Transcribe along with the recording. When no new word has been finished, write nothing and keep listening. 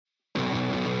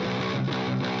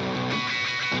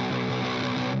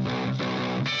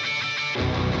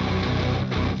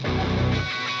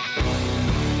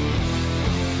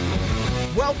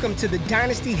Welcome to the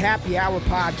Dynasty Happy Hour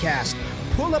podcast.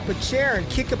 Pull up a chair and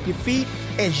kick up your feet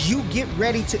as you get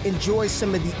ready to enjoy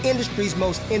some of the industry's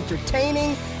most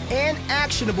entertaining and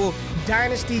actionable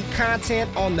Dynasty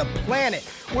content on the planet.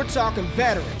 We're talking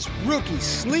veterans, rookies,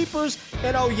 sleepers,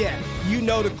 and oh yeah, you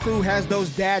know the crew has those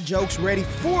dad jokes ready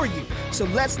for you. So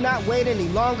let's not wait any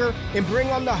longer and bring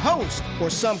on the host or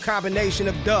some combination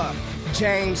of Doug,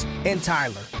 James, and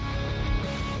Tyler.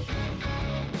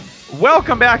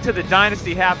 Welcome back to the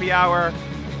Dynasty Happy Hour.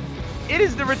 It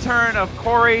is the return of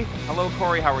Corey. Hello,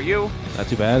 Corey. How are you? Not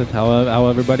too bad. How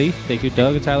everybody? Thank you,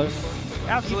 Doug and Tyler.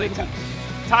 Absolutely.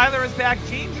 Tyler is back.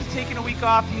 James is taking a week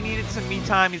off. He needed some me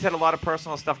time. He's had a lot of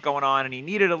personal stuff going on, and he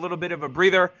needed a little bit of a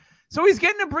breather. So he's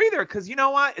getting a breather because you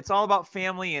know what? It's all about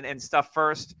family and stuff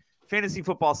first. Fantasy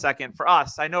football second. For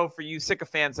us, I know for you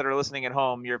sycophants that are listening at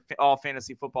home, you're all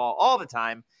fantasy football all the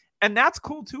time. And that's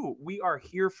cool, too. We are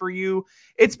here for you.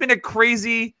 It's been a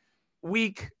crazy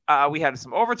week. We had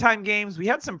some overtime games. We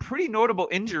had some pretty notable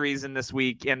injuries in this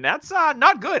week, and that's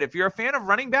not good. If you're a fan of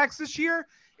running backs this year,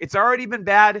 it's already been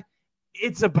bad.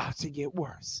 It's about to get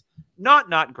worse.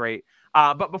 Not great.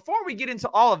 But before we get into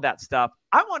all of that stuff,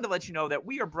 I wanted to let you know that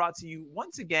we are brought to you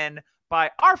once again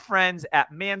by our friends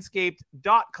at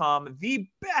Manscaped.com, the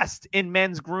best in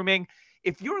men's grooming.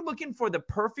 If you're looking for the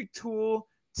perfect tool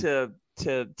to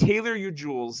tailor your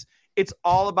jewels, it's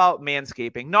all about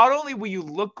manscaping. Not only will you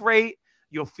look great,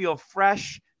 you'll feel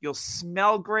fresh, you'll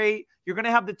smell great. You're going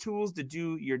to have the tools to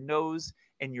do your nose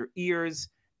and your ears.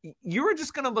 You're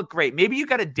just going to look great. Maybe you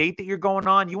got a date that you're going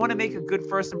on. You want to make a good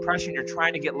first impression. You're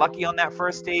trying to get lucky on that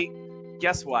first date.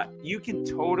 Guess what? You can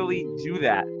totally do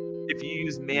that if you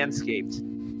use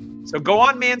Manscaped. So go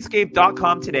on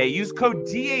manscaped.com today. Use code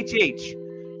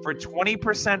DHH for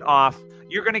 20% off.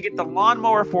 You're going to get the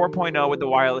Lawnmower 4.0 with the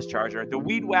wireless charger, the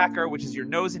Weed Whacker, which is your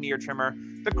nose and ear trimmer,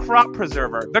 the Crop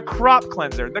Preserver, the Crop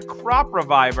Cleanser, the Crop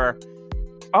Reviver.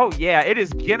 Oh, yeah, it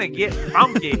is going to get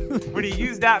funky when you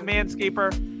use that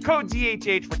Manscaper. Code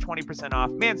DHH for 20%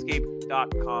 off.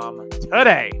 Manscaped.com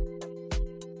today.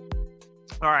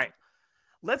 All right.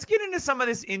 Let's get into some of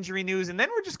this injury news, and then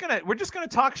we're just gonna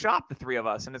talk shop, the three of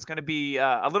us, and it's gonna be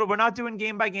we're not doing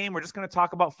game by game. We're just gonna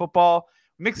talk about football,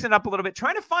 mix it up a little bit,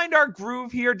 trying to find our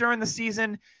groove here during the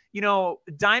season. You know,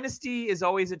 Dynasty is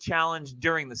always a challenge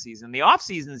during the season. The off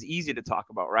season is easy to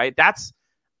talk about, right?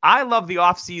 I love the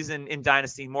off season in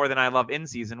Dynasty more than I love in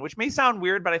season, which may sound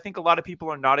weird, but I think a lot of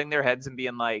people are nodding their heads and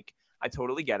being like, I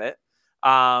totally get it.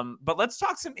 But let's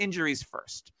talk some injuries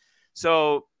first.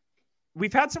 So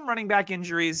we've had some running back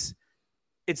injuries.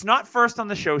 It's not first on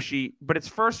the show sheet, but it's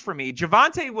first for me.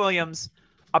 Javonte Williams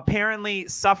apparently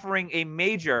suffering a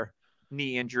major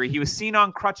knee injury. He was seen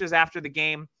on crutches after the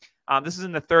game. This is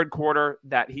in the third quarter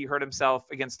that he hurt himself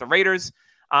against the Raiders.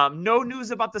 No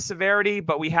news about the severity,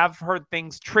 but we have heard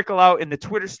things trickle out in the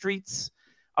Twitter streets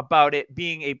about it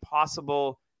being a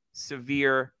possible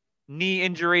severe knee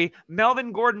injury.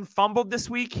 Melvin Gordon fumbled this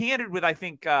week. He ended with, I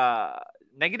think,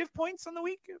 negative points on the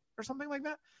week or something like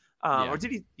that. Or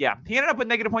did he? Yeah, he ended up with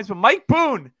negative points. But Mike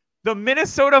Boone, the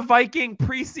Minnesota Viking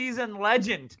preseason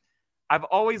legend. I've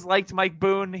always liked Mike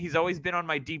Boone. He's always been on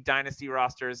my deep dynasty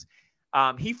rosters.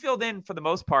 He filled in for the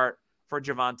most part for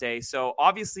Javonte. So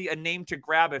obviously a name to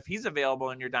grab if he's available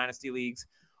in your dynasty leagues.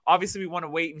 Obviously we want to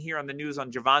wait and hear on the news on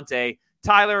Javonte.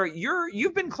 Tyler,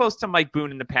 you've been close to Mike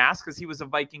Boone in the past because he was a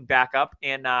Viking backup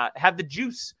and had the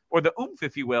juice or the oomph,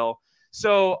 if you will.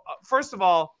 So first of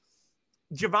all,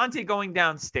 Javonte going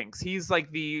down stinks. He's like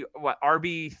the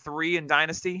RB3 in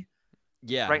Dynasty.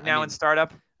 Yeah, right now in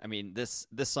startup. I mean, this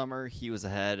summer he was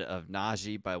ahead of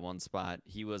Najee by one spot.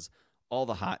 He was all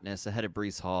the hotness ahead of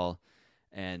Breece Hall,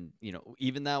 and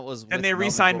even that was. And they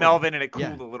re-signed Melvin, and it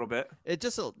cooled a little bit. It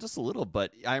just a little,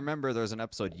 but I remember there was an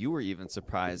episode you were even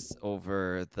surprised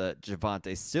over the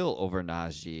Javonte still over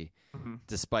Najee,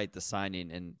 despite the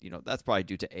signing, and that's probably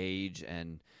due to age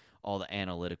and all the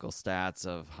analytical stats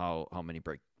of how many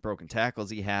broken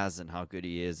tackles he has and how good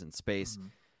he is in space.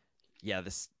 Yeah,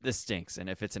 this stinks. And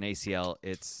if it's an ACL,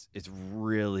 it's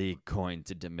really going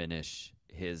to diminish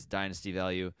his dynasty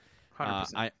value.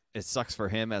 100%. It sucks for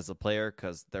him as a player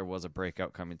because there was a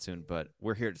breakout coming soon. But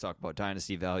we're here to talk about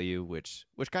dynasty value, which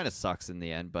kind of sucks in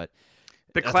the end. But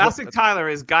the classic Tyler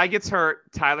is guy gets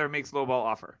hurt, Tyler makes low ball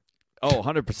offer. Oh,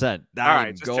 100%. All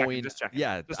right, just checking.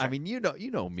 Yeah, I mean, you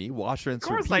know me, wash, rinse,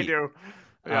 repeat. Of course I do.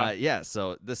 Yeah.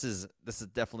 So this is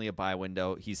definitely a buy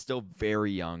window. He's still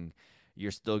very young.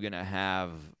 You're still gonna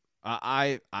have,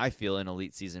 I feel, an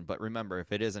elite season. But remember,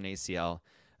 if it is an ACL,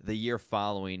 the year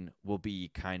following will be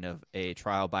kind of a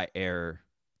trial by error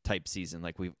type season,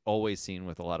 like we've always seen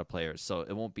with a lot of players. So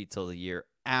it won't be till the year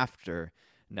after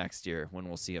next year when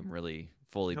we'll see him really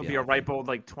fully He'll be be a healthy. ripe old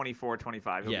like 24,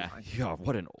 25. He'll be Yeah. fine. Yeah.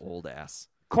 What an old ass.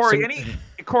 Corey,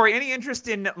 any interest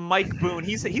in Mike Boone?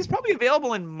 He's probably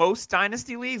available in most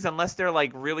dynasty leagues unless they're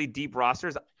like really deep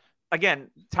rosters. Again,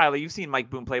 Tyler, you've seen Mike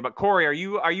Boone play, but Corey, are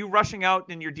you rushing out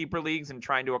in your deeper leagues and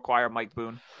trying to acquire Mike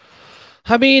Boone?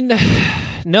 I mean,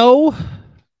 no,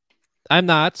 I'm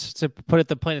not, to put it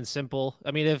the plain and simple.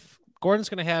 I mean, if Gordon's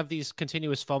going to have these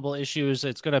continuous fumble issues,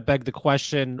 it's going to beg the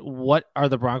question, what are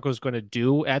the Broncos going to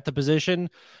do at the position?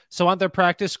 So on their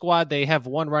practice squad, they have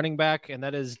one running back, and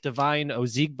that is Divine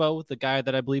Ozigbo, the guy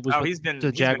that I believe was he's been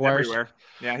the Jaguars. Been everywhere.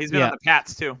 Yeah, he's been on the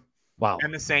Pats too. Wow.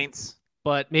 And the Saints.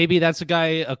 But maybe that's a guy,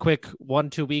 a quick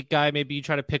 1-2 week guy, maybe you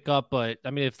try to pick up. But I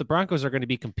mean, if the Broncos are going to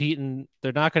be competing,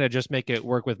 they're not going to just make it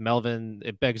work with Melvin.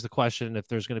 It begs the question if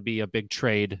there's going to be a big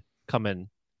trade coming.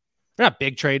 Not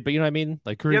big trade, but you know what I mean?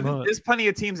 Like there's plenty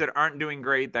of teams that aren't doing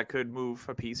great that could move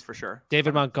a piece for sure.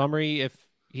 David Montgomery, if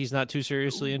he's not too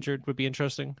seriously injured, would be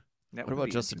interesting. What about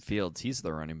Justin Fields? He's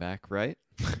the running back, right?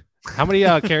 How many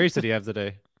carries did he have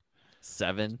today?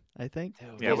 7, I think.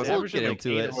 Yeah, we'll get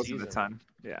into it. It wasn't a ton.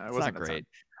 Yeah, it wasn't not great.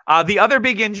 The other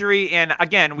big injury, and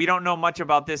again, we don't know much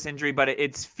about this injury, but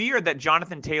it's feared that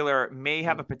Jonathan Taylor may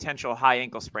have a potential high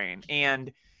ankle sprain.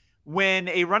 And when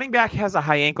a running back has a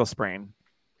high ankle sprain,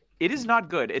 it is not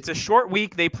good. It's a short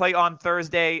week. They play on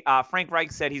Thursday. Frank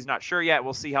Reich said he's not sure yet.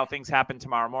 We'll see how things happen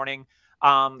tomorrow morning.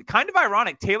 Kind of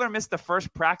ironic. Taylor missed the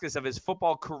first practice of his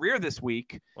football career this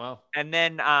week. Wow. And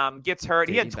then gets hurt.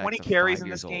 He had 20 carries in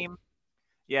this game.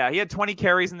 Yeah, he had 20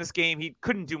 carries in this game. He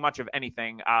couldn't do much of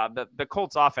anything. The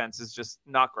Colts offense is just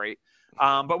not great.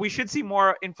 But we should see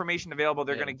more information available.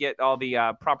 They're going to get all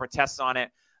the proper tests on it.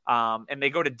 And they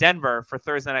go to Denver for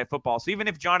Thursday Night Football. So even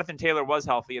if Jonathan Taylor was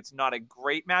healthy, it's not a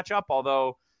great matchup,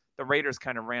 although the Raiders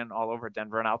kind of ran all over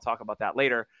Denver, and I'll talk about that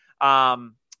later.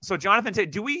 So Jonathan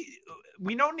Taylor,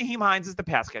 we know Nyheim Hines is the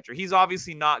pass catcher. He's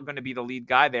obviously not going to be the lead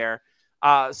guy there.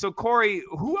 So Corey,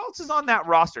 who else is on that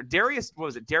roster? Darius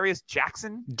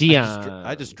Jackson? Dion.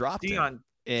 I just dropped Dion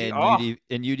in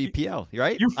UDPL,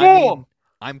 right? You fool!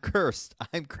 I'm cursed.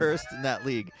 I'm cursed in that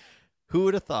league. Who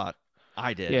would have thought?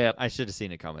 I did. Yeah. I should have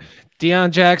seen it coming.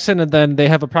 Deion Jackson, and then they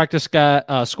have a practice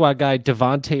squad guy,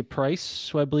 Devontae Price,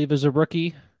 who I believe is a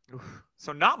rookie.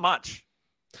 So not much.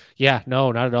 Yeah,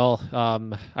 no, not at all. I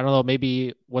don't know,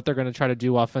 maybe what they're going to try to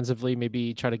do offensively,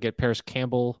 maybe try to get Paris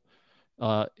Campbell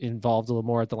involved a little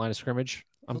more at the line of scrimmage,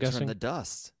 I'm guessing. Turn the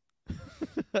dust.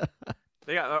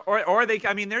 Or they,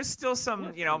 I mean, there's still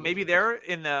some, maybe they're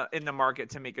in the market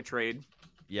to make a trade.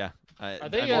 Yeah. Are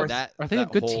they a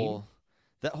good team?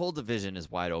 That whole division is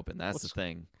wide open. That's the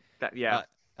thing.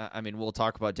 I mean, we'll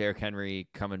talk about Derrick Henry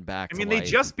coming back. They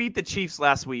just beat the Chiefs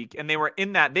last week, and they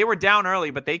were down early,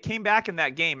 but they came back in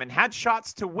that game and had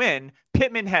shots to win.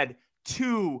 Pittman had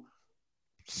 2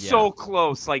 so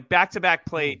close, like back-to-back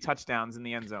play touchdowns in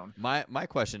the end zone. My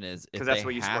question is, if they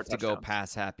have to go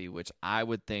pass happy, which I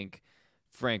would think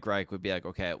Frank Reich would be like,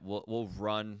 okay, we'll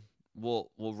run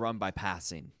by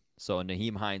passing. So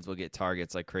Nyheim Hines will get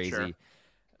targets like crazy. Sure.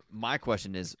 My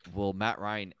question is, will Matt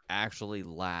Ryan actually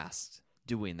last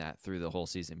doing that through the whole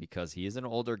season? Because he is an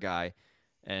older guy,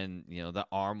 and the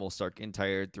arm will start getting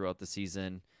tired throughout the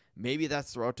season. Maybe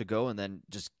that's the route to go, and then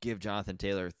just give Jonathan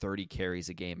Taylor 30 carries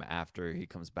a game after he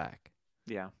comes back.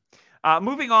 Yeah.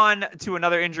 Moving on to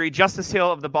another injury, Justice Hill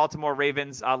of the Baltimore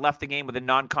Ravens left the game with a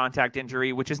non-contact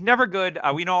injury, which is never good.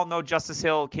 We all know Justice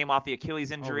Hill came off the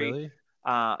Achilles injury.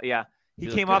 Oh, really? Yeah. He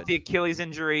came off the Achilles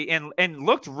injury and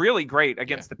looked really great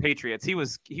against the Patriots. He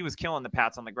was killing the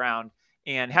Pats on the ground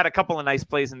and had a couple of nice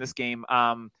plays in this game.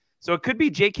 So it could be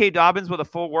J.K. Dobbins with a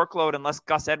full workload unless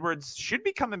Gus Edwards should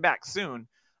be coming back soon.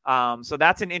 So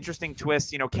that's an interesting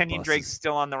twist. Kenyon Drake's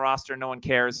still on the roster. No one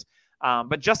cares.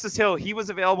 But Justice Hill, he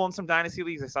was available in some dynasty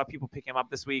leagues. I saw people pick him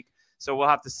up this week. So we'll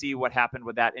have to see what happened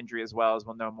with that injury as well, as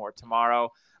we'll know more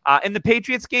tomorrow. In the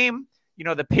Patriots game,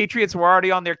 the Patriots were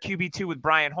already on their QB2 with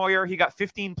Brian Hoyer. He got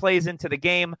 15 plays into the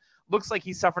game. Looks like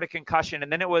he suffered a concussion.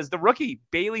 And then it was the rookie,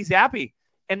 Bailey Zappi.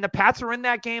 And the Pats were in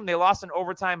that game. They lost in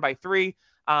overtime by 3.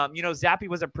 Zappi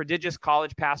was a prodigious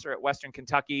college passer at Western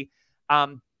Kentucky.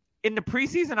 In the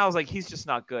preseason, I was like, he's just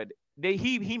not good.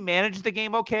 He managed the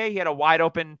game okay. He had a wide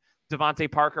open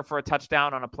Devontae Parker for a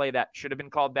touchdown on a play that should have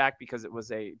been called back because it was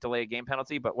a delay of game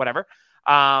penalty, but whatever.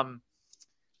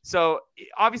 So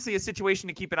obviously a situation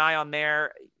to keep an eye on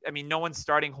there. I mean, no one's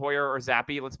starting Hoyer or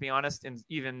Zappi, let's be honest, in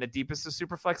even the deepest of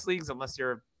Superflex leagues, unless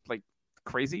you're like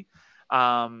crazy.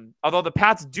 Although the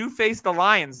Pats do face the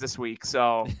Lions this week,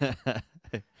 so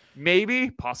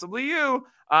possibly you.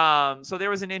 So there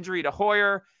was an injury to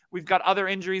Hoyer. We've got other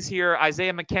injuries here.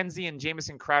 Isaiah McKenzie and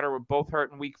Jamison Crowder were both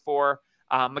hurt in week 4.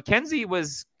 McKenzie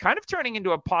was kind of turning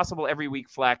into a possible every week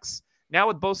flex. Now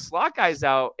with both slot guys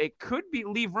out, it could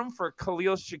leave room for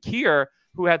Khalil Shakir,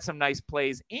 who had some nice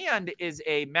plays and is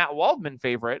a Matt Waldman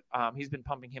favorite. He's been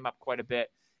pumping him up quite a bit.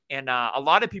 And a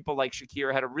lot of people like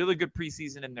Shakir, had a really good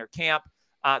preseason in their camp.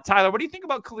 Tyler, what do you think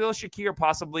about Khalil Shakir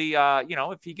possibly,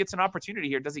 if he gets an opportunity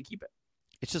here, does he keep it?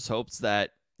 It just hopes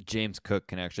that James Cook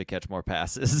can actually catch more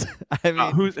passes. I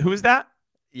mean, who's that?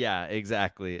 Yeah,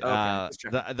 exactly.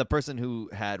 Okay, the person who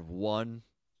had one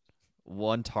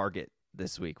target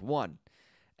this week,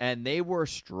 and they were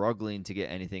struggling to get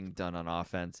anything done on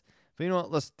offense. But you know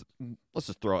what? Let's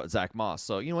just throw out Zach Moss.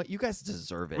 So you know what? You guys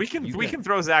deserve it. We can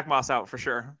throw Zach Moss out for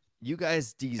sure. You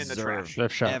guys deserve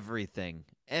everything.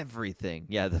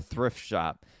 Yeah, the thrift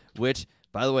shop. Which,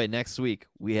 by the way, next week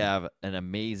we have an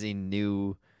amazing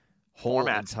new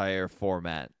entire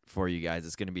format for you guys.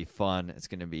 It's going to be fun. It's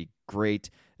going to be great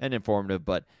and informative.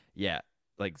 But yeah,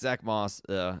 like Zach Moss,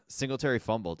 Singletary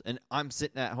fumbled, and I'm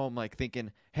sitting at home like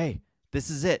thinking, hey, this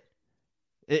is it.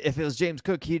 If it was James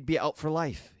Cook, he'd be out for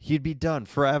life. He'd be done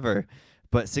forever.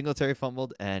 But Singletary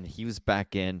fumbled, and he was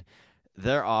back in.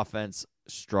 Their offense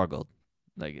struggled.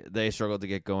 Like, they struggled to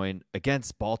get going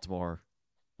against Baltimore,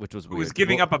 which was weird. Who was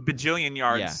giving up a bajillion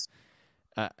yards.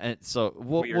 Yeah. And so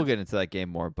we'll get into that game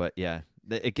more. But, yeah,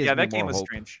 it gives me that more game was hope.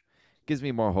 strange. Gives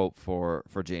me more hope for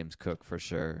James Cook for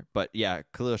sure. But, yeah,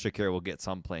 Khalil Shakir will get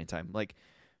some playing time. Like,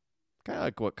 kind of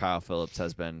like what Kyle Phillips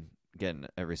has been getting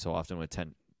every so often with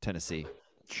Tennessee.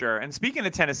 Sure. And speaking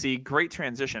of Tennessee, great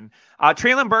transition.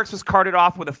 Treylon Burks was carted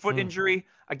off with a foot injury.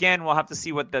 Again, we'll have to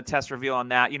see what the tests reveal on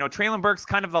that. You know, Treylon Burks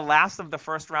kind of the last of the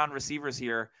first-round receivers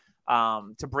here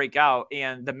to break out.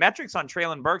 And the metrics on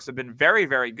Treylon Burks have been very,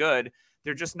 very good.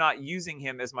 They're just not using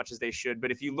him as much as they should.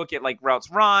 But if you look at, like, routes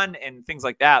run and things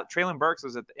like that, Treylon Burks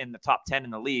was in the top 10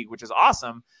 in the league, which is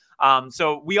awesome.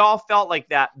 So we all felt like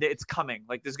that it's coming.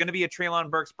 Like, there's going to be a Treylon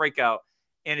Burks breakout.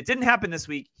 And it didn't happen this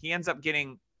week. He ends up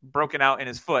getting broken out in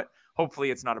his foot. Hopefully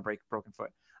it's not a broken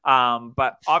foot.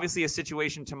 But obviously a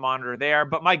situation to monitor there.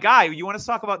 But my guy, you want to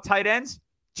talk about tight ends?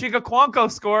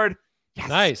 Chigakwanko scored. Yes.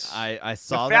 Nice. I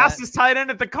saw the fastest tight end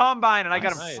at the combine, and I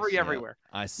got him free everywhere.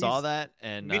 I saw that,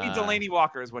 and mini Delaney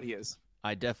Walker is what he is.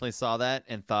 I definitely saw that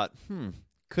and thought,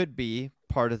 could be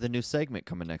part of the new segment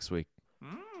coming next week.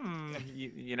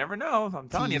 You never know. I'm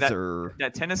telling you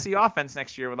that Tennessee offense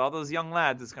next year with all those young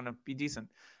lads is going to be decent.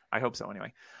 I hope so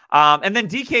anyway. And then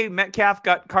DK Metcalf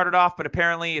got carted off, but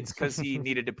apparently it's because he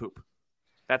needed to poop.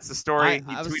 That's the story.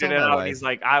 He tweeted it out. And he's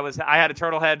like, I had a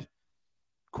turtle head.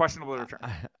 Questionable return.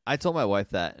 I told my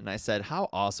wife that, and I said, how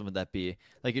awesome would that be?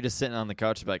 Like, you're just sitting on the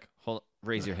couch, you'd be like,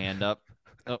 raise your hand up.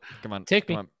 Oh, come on. Take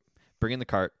me. On. Bring in the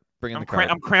cart.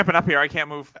 I'm cramping up here. I can't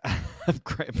move. I'm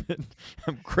cramping.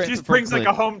 She just brings like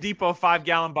a Home Depot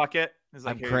 5-gallon bucket.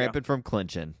 I'm cramping from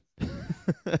clinching.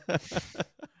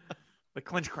 The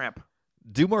clinch cramp.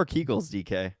 Do more Kegels,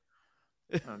 DK.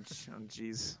 Oh,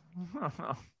 jeez.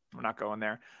 We're not going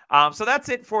there. So that's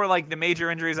it for like the major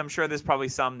injuries. I'm sure there's probably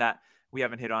some that we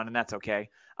haven't hit on, and that's okay.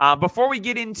 Before we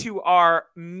get into our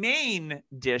main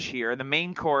dish here, the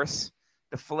main course,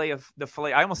 the filet.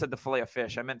 I almost said the filet of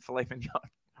fish. I meant filet mignon.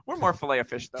 We're more filet of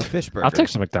fish though. Fish burger. I'll take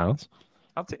some McDonald's.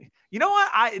 I'll take. You know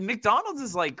what? McDonald's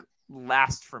is like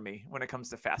last for me when it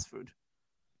comes to fast food.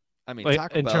 I mean,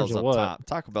 Taco Bell's up top.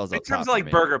 Taco Bell's up top. In terms of like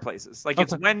burger places, like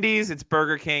it's Wendy's, it's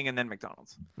Burger King, and then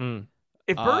McDonald's.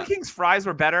 If Burger King's fries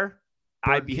were better,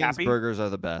 I'd be happy. Burgers are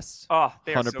the best. Oh,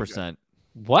 they are 100%. So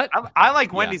what? I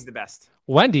like Wendy's the best.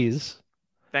 Wendy's.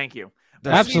 Thank you.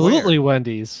 Absolutely,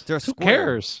 Wendy's. They're Who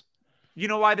cares? You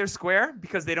know why they're square?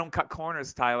 Because they don't cut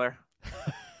corners, Tyler.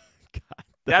 God.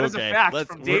 That is a fact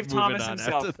from Dave Thomas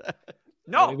himself.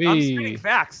 No, Maybe. I'm spinning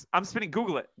facts.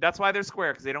 Google it. That's why they're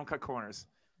square, because they don't cut corners.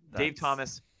 Dave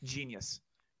Thomas, genius.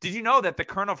 Did you know that the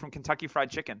Colonel from Kentucky Fried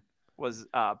Chicken was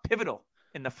pivotal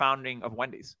in the founding of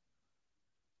Wendy's?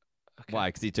 Okay. Why?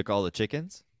 Because he took all the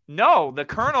chickens? No, the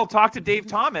Colonel talked to Dave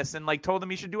Thomas and like told him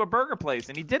he should do a burger place,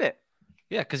 and he did it.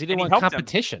 Yeah, because he didn't want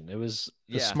competition. It was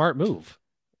a smart move.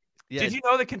 Yeah. Did you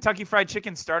know that Kentucky Fried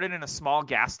Chicken started in a small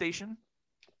gas station?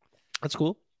 That's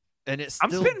cool. And it still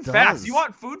I'm spitting facts. You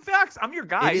want food facts? I'm your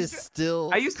guy. It is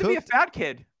still. I used to be a fat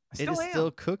kid. It is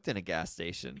still cooked in a gas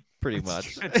station, pretty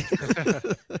much.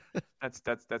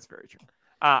 That's very true.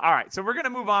 All right, so we're gonna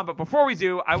move on, but before we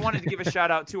do, I wanted to give a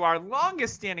shout out to our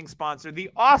longest-standing sponsor, the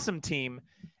awesome team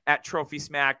at Trophy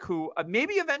Smack, who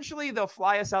maybe eventually they'll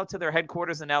fly us out to their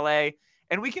headquarters in LA,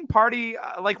 and we can party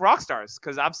like rock stars.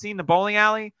 Because I've seen the bowling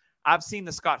alley, I've seen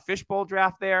the Scott Fish Bowl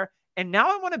draft there, and now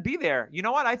I want to be there. You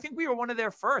know what? I think we were one of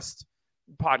their first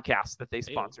podcasts that they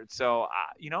sponsored. So,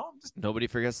 just nobody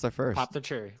forgets their first. Pop the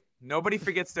cherry. Nobody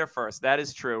forgets their first. That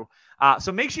is true.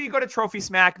 So make sure you go to Trophy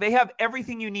Smack. They have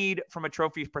everything you need from a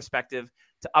trophy perspective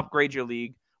to upgrade your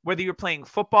league. Whether you're playing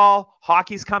football,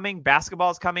 hockey's coming,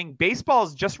 basketball's coming,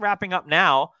 baseball's just wrapping up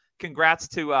now. Congrats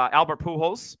to Albert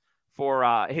Pujols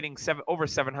for hitting over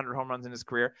 700 home runs in his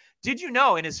career. Did you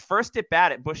know in his first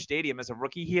at-bat at Busch Stadium as a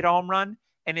rookie, he hit a home run?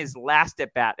 And his last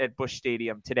at-bat at Busch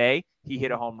Stadium today, he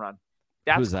hit a home run.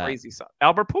 That's Who's that? crazy. So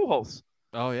Albert Pujols.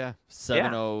 Oh, yeah.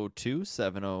 702,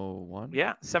 701.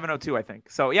 Yeah, 702, I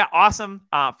think. So, yeah, awesome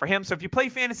for him. So if you play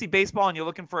fantasy baseball and you're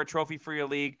looking for a trophy for your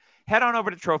league, head on over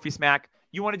to Trophy Smack.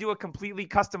 You want to do a completely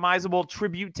customizable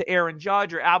tribute to Aaron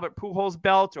Judge or Albert Pujols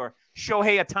belt or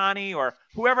Shohei Ohtani or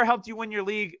whoever helped you win your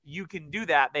league, you can do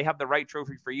that. They have the right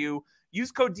trophy for you.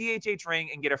 Use code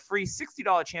DHHRING and get a free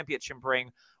 $60 championship ring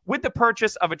with the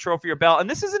purchase of a trophy or belt. And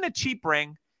this isn't a cheap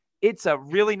ring. It's a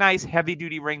really nice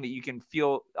heavy-duty ring that you can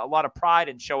feel a lot of pride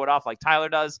and show it off like Tyler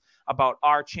does about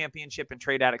our championship in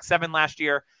Trade Addict 7 last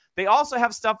year. They also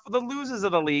have stuff for the losers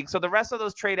of the league. So the rest of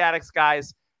those Trade Addicts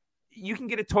guys, you can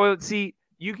get a toilet seat.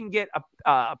 You can get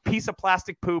a piece of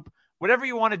plastic poop, whatever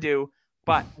you want to do.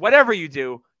 But whatever you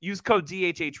do, use code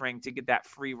DHHRING to get that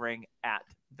free ring at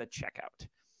the checkout.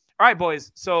 All right,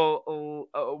 boys. So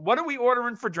what are we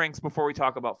ordering for drinks before we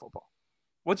talk about football?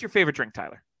 What's your favorite drink,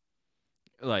 Tyler?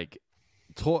 Like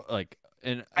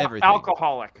in everything.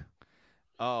 Alcoholic.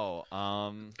 Oh,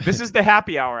 This is the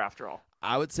happy hour after all.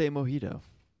 I would say mojito.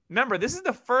 Remember, this is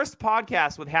the first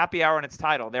podcast with happy hour in its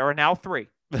title. There are now 3.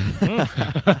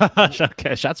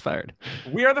 Okay, shots fired.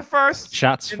 We are the first.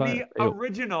 Shots and fired. the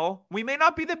original. We may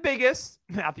not be the biggest,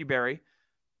 Matthew Berry.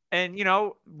 And,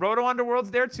 Roto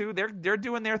Underworld's there too. They're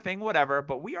doing their thing, whatever.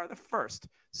 But we are the first.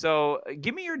 So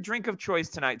give me your drink of choice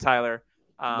tonight, Tyler.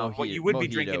 What you would be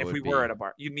drinking if we were at a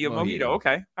bar. You'd be a mojito.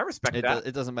 Okay. I respect that.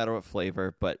 It doesn't matter what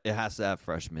flavor, but it has to have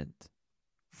fresh mint.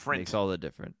 Makes all the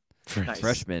difference. Nice.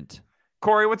 Fresh mint.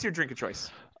 Corey, what's your drink of choice?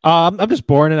 I'm just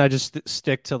boring, and I just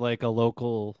stick to like a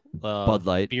local Bud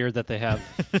Light beer that they have.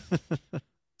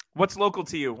 What's local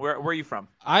to you? Where are you from?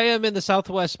 I am in the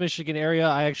Southwest Michigan area.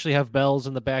 I actually have Bell's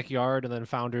in the backyard, and then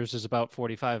Founders is about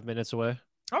 45 minutes away.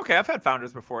 Okay, I've had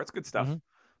Founders before. It's good stuff. Mm-hmm.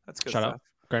 That's good Shout stuff. out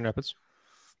Grand Rapids.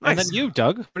 Nice. And then you,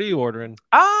 Doug, what are you ordering?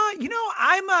 I'm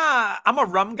a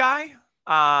rum guy.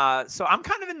 So I'm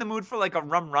kind of in the mood for like a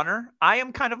rum runner. I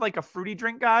am kind of like a fruity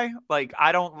drink guy. Like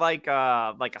I don't like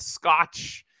a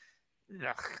scotch.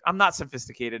 Ugh, I'm not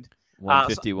sophisticated.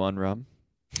 151 rum.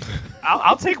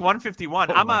 I'll take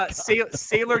 151. Oh I'm my a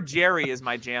Sailor Jerry is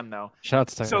my jam though.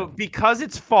 Shouts to So because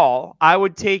it's fall, I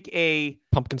would take a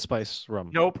pumpkin spice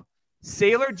rum. Nope.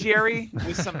 Sailor Jerry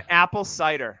with some apple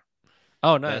cider.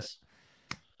 Oh, nice.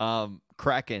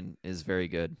 Kraken is very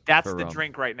good. That's for the rum.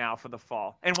 drink right now for the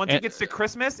fall. And once it gets to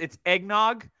Christmas, it's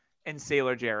eggnog and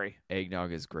Sailor Jerry.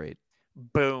 Eggnog is great.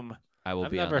 Boom. I will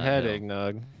I've be never on that had hill.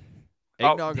 eggnog.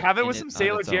 Eggnog have it in with some on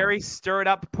Sailor its own. Jerry, stir it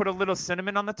up, put a little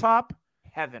cinnamon on the top.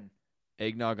 Heaven.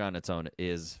 Eggnog on its own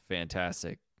is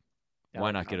fantastic. Yeah,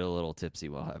 Why not get a little tipsy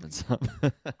while having some?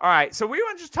 All right, so we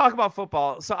want to just talk about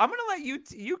football. So I'm gonna let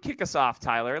you kick us off,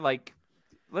 Tyler. Like,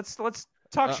 let's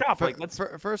talk shop.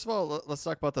 First of all, let's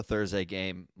talk about the Thursday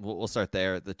game. We'll start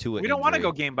there. The Tua. We don't want to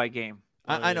injury. go game by game.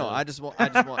 I know. I just want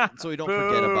so we don't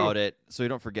forget about it. So we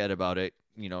don't forget about it.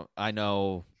 I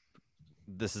know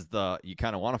this is you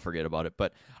kind of want to forget about it,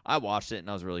 but I watched it and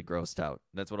I was really grossed out.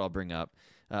 That's what I'll bring up.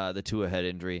 The Tua head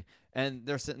injury, and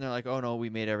they're sitting there like, oh no, we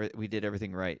did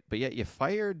everything right, but yet you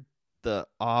fired the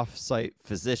off-site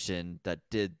physician that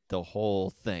did the whole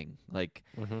thing. Like,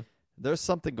 there's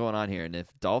something going on here, and if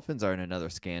Dolphins are in another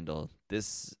scandal,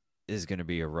 this is going to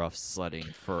be a rough sledding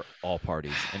for all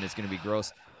parties, and it's going to be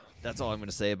gross. That's all I'm going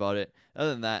to say about it.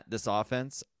 Other than that, this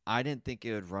offense, I didn't think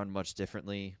it would run much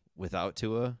differently without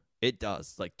Tua. It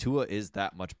does. Like, Tua is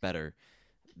that much better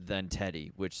than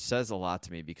Teddy, which says a lot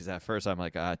to me because at first I'm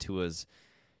like, Tua's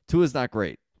not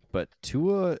great, but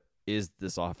Tua is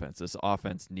this offense. This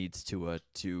offense needs Tua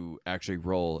to actually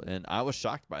roll, and I was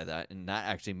shocked by that, and that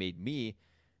actually made me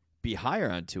be higher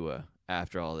on Tua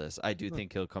after all this. I do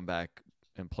think he'll come back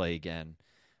and play again.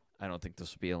 I don't think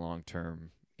this will be a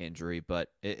long-term injury, but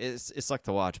it's like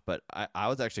to watch. But I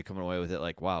was actually coming away with it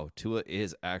like, wow, Tua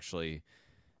is actually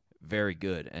very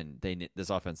good, and this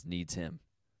offense needs him.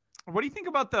 What do you think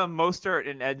about the Mostert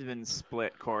and Edmonds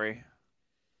split, Corey?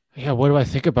 Yeah, what do I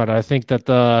think about it? I think that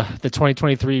the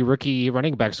 2023 rookie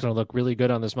running back is going to look really good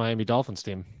on this Miami Dolphins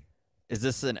team. Is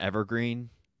this an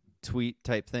evergreen tweet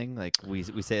type thing? Like we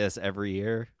say this every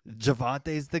year.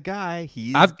 Javante's the guy.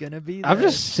 He's gonna be there. I'm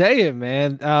just saying,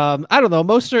 man. I don't know.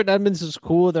 Mostert and Edmonds is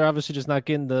cool. They're obviously just not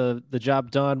getting the job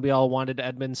done. We all wanted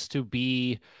Edmonds to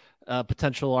be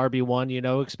potential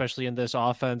RB1, especially in this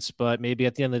offense. But maybe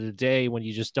at the end of the day, when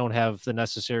you just don't have the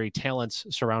necessary talents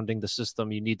surrounding the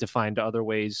system, you need to find other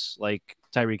ways, like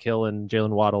Tyreek Hill and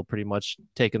Jalen Waddle pretty much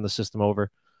taking the system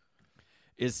over.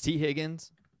 Is T.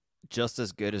 Higgins just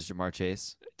as good as Jamar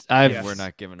Chase? We're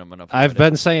not giving him enough credit. I've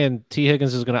been saying T.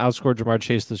 Higgins is going to outscore Jamar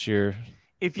Chase this year.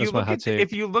 If you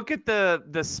look at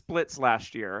the splits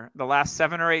last year, the last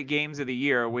 7 or 8 games of the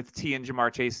year with T and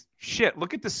Jamar Chase,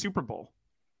 look at the Super Bowl.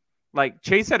 Like,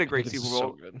 Chase had a great Super Bowl.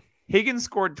 So good. Higgins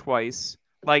scored twice.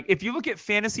 Like, if you look at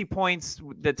fantasy points,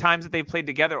 the times that they've played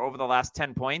together over the last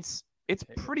 10 points, it's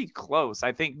pretty close.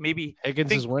 I think maybe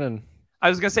Higgins is winning. I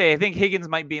was gonna say I think Higgins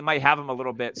might have him a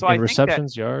little bit. So I think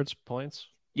receptions, yards, points.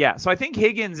 Yeah, so I think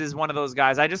Higgins is one of those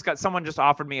guys. Someone just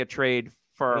offered me a trade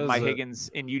for my Higgins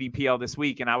in UDPL this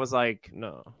week, and I was like,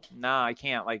 no, I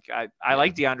can't. Like, I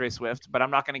like DeAndre Swift, but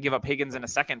I'm not going to give up Higgins in a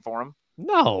second for him.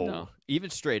 No. Even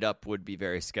straight up would be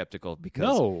very skeptical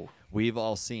because we've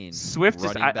all seen Swift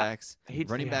running backs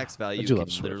value can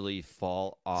literally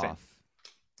fall off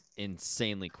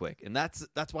insanely quick, and that's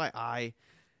why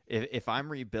if I'm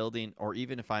rebuilding, or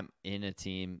even if I'm in a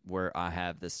team where I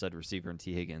have this stud receiver in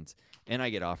T. Higgins, and I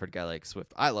get offered a guy like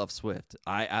Swift, I love Swift.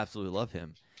 I absolutely love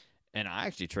him. And I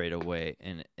actually trade away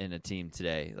in a team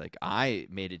today. Like, I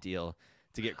made a deal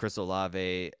to get Chris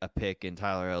Olave, a pick, and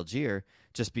Tyler Algier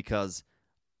just because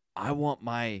I want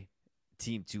my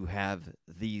team to have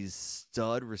these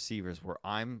stud receivers where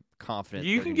I'm confident.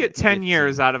 You can get 10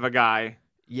 years out of a guy.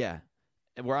 Yeah.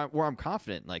 And where I'm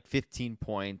confident, like 15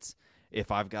 points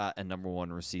if I've got a number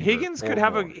one receiver. Higgins could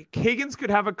have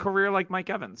a career like Mike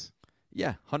Evans.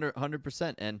 Yeah,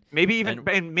 100%, and maybe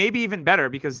even better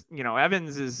because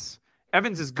Evans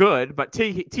is good, but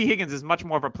T. Higgins is much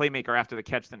more of a playmaker after the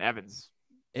catch than Evans.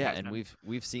 Yeah, and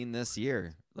we've seen this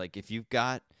year, like, if you've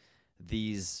got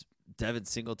these Devin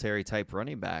Singletary type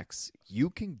running backs, you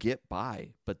can get by.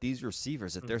 But these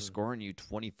receivers, if they're scoring you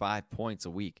 25 points a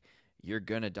week, you're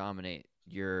gonna dominate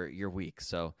your week.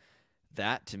 So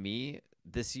that, to me,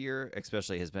 this year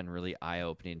especially has been really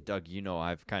eye-opening. Doug,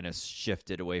 I've kind of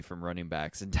shifted away from running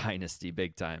backs in Dynasty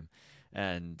big time,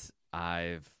 and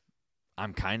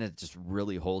I'm kind of just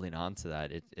really holding on to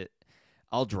that.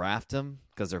 I'll draft them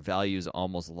because their value is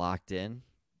almost locked in,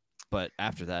 but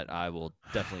after that, I will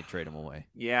definitely trade them away.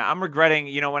 Yeah, I'm regretting,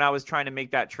 when I was trying to make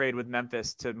that trade with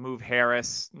Memphis to move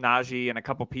Harris, Najee, and a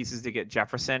couple pieces to get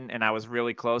Jefferson, and I was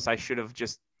really close. I should have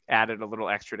just added a little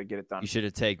extra to get it done. You should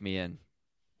have tagged me in.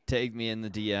 Tag me in the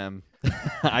DM.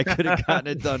 I could have gotten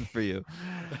it done for you.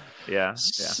 Yeah.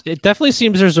 It definitely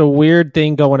seems there's a weird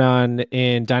thing going on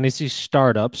in Dynasty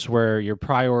startups where you're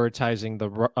prioritizing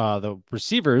the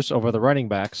receivers over the running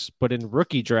backs, but in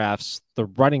rookie drafts, the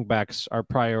running backs are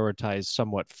prioritized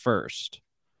somewhat first.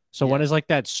 So when is like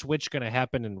that switch going to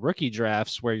happen in rookie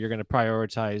drafts where you're going to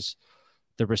prioritize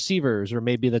the receivers or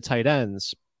maybe the tight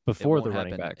ends before the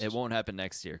running backs? It won't happen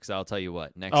next year because I'll tell you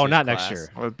what. Next year.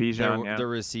 With Bijan, the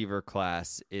receiver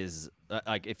class is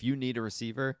like, if you need a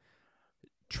receiver,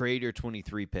 trade your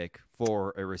 23 pick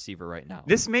for a receiver right now.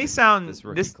 This may sound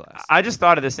class. I just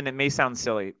thought of this, and it may sound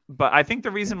silly, but I think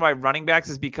the reason why running backs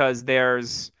is because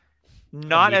there's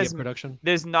not as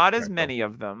many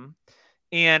of them.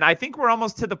 And I think we're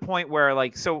almost to the point where,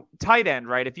 like, so tight end,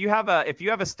 right? If you have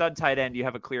a stud tight end, you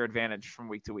have a clear advantage from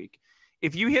week to week.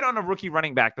 If you hit on a rookie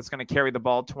running back that's going to carry the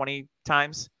ball 20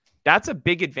 times, that's a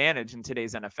big advantage in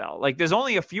today's NFL. Like, there's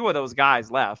only a few of those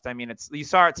guys left. I mean, you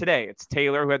saw it today. It's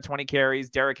Taylor, who had 20 carries,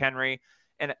 Derrick Henry,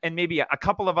 and maybe a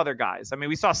couple of other guys. I mean,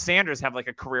 we saw Sanders have like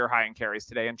a career high in carries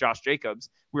today, and Josh Jacobs.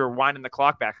 We were winding the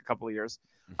clock back a couple of years.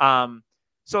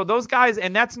 So those guys,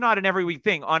 and that's not an every week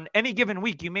thing. On any given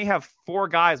week, you may have 4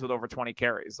 guys with over 20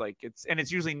 carries. Like,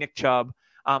 it's usually Nick Chubb.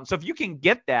 So if you can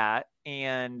get that,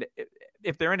 and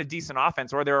if they're in a decent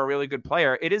offense or they're a really good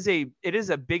player, it is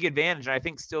a big advantage. And I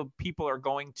think still people are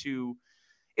going to,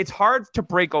 it's hard to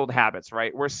break old habits,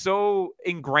 right? We're so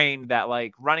ingrained that,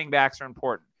 like, running backs are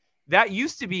important. That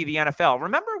used to be the NFL.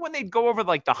 Remember when they'd go over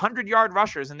like the 100-yard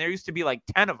rushers and there used to be like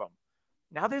 10 of them.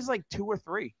 Now there's like 2 or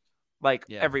 3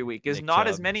 every week. Is not Chubb.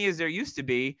 As many as there used to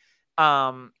be.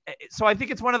 So I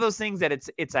think it's one of those things that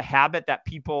it's a habit that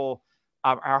people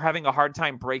are having a hard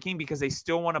time breaking because they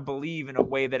still want to believe in a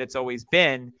way that it's always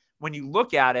been. When you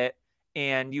look at it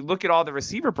and you look at all the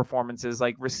receiver performances,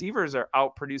 like, receivers are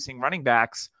out producing running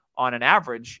backs on an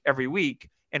average every week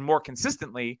and more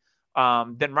consistently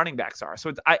than running backs are.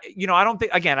 So I don't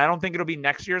think it'll be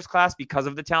next year's class because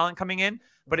of the talent coming in,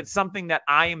 but it's something that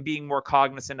I am being more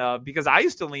cognizant of because I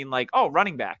used to lean like,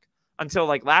 running back, until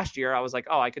like last year. I was like,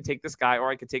 I could take this guy, or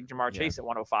I could take Jamar Chase at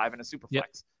 105 in a super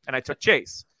flex. And I took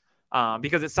Chase.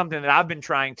 Because it's something that I've been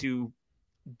trying to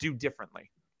do differently.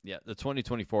 Yeah, the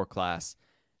 2024 class,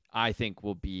 I think,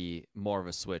 will be more of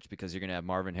a switch because you're going to have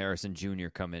Marvin Harrison Jr.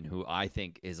 come in, who I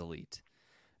think is elite.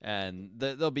 And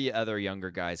there'll be other younger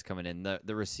guys coming in.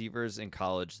 The receivers in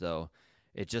college, though,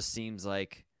 it just seems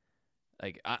like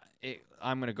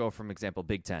I'm going to go from example,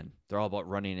 Big Ten. They're all about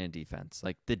running and defense.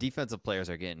 Like, the defensive players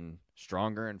are getting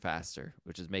stronger and faster,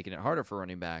 which is making it harder for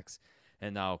running backs.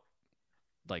 And now,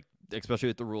 like, especially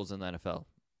with the rules in the NFL,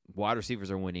 wide receivers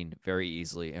are winning very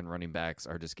easily, and running backs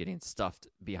are just getting stuffed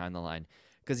behind the line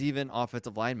because even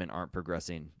offensive linemen aren't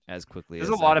progressing as quickly. There's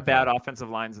a lot of bad offensive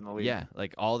lines in the league. Yeah,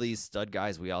 like all these stud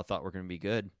guys we all thought were going to be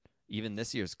good, even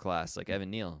this year's class, like Evan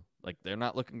Neal, like they're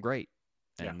not looking great,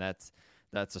 and that's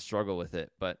a struggle with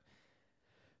it. But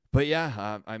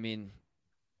yeah, I mean,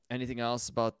 anything else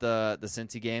about the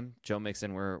Cincy game? Joe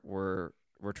Mixon, we're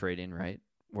trading, right?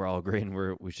 We're all agreeing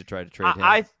we should try to trade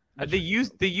him.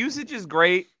 The usage is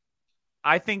great.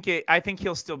 I think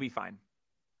he'll still be fine.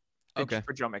 Okay.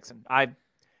 For Joe Mixon.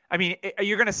 I mean,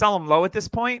 you're going to sell him low at this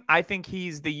point. I think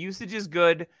the usage is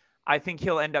good. I think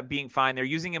he'll end up being fine. They're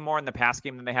using him more in the pass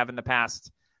game than they have in the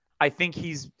past. I think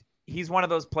he's one of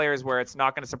those players where it's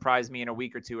not going to surprise me in a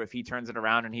week or two if he turns it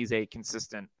around and he's a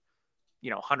consistent,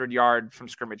 100-yard from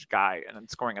scrimmage guy and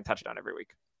scoring a touchdown every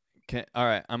week. All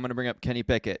right, I'm going to bring up Kenny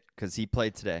Pickett because he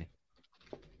played today.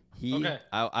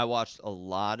 I watched a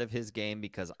lot of his game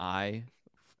because I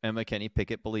am a Kenny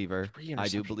Pickett believer. I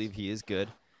do believe he is good.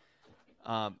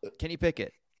 Kenny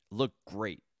Pickett looked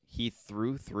great. He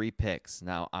threw 3 picks.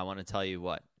 Now, I want to tell you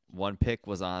what. One pick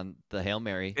was on the Hail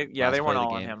Mary. They weren't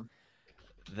all on him.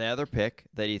 The other pick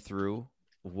that he threw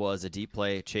was a deep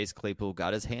play. Chase Claypool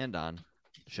got his hand on.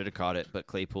 Should have caught it, but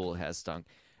Claypool has stunk.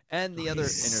 And the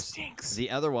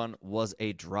other one was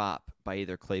a drop by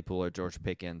either Claypool or George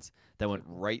Pickens that went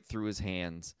right through his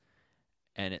hands,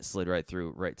 and it slid right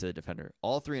to the defender.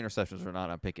 All 3 interceptions were not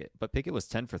on Pickett, but Pickett was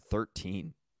 10 for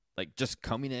 13. Like, just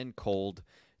coming in cold,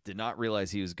 did not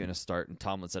realize he was going to start, and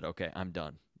Tomlin said, okay, I'm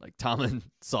done. Like, Tomlin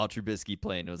saw Trubisky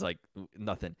playing. It was like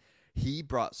nothing. He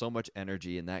brought so much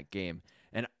energy in that game,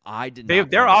 and I did not.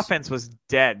 Their offense was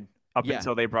dead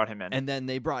until they brought him in. And then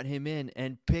they brought him in,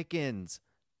 and Pickens,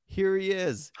 here he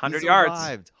is. 100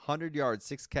 yards. 100 yards,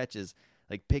 6 catches.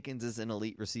 Like, Pickens is an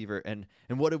elite receiver. And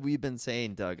what have we been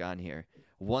saying, Doug, on here?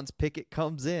 Once Pickett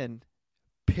comes in,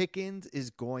 Pickens is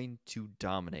going to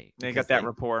dominate. They got that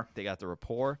rapport. They got the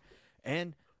rapport.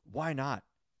 And why not?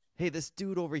 Hey, this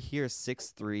dude over here is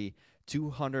 6'3",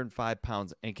 205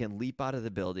 pounds, and can leap out of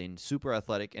the building, super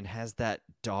athletic, and has that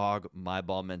dog my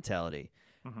ball mentality.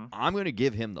 Mm-hmm. I'm going to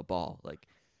give him the ball. Like,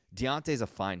 Deontay's a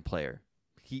fine player.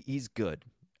 He's good.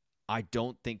 I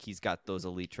don't think he's got those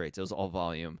elite traits. It was all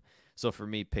volume. So for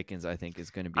me, Pickens, I think, is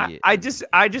going to be. I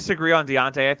disagree on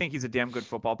Deontay. I think he's a damn good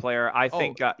football player. I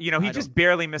think he just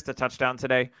barely missed a touchdown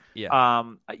today. Yeah.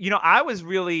 I was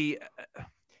really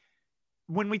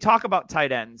when we talk about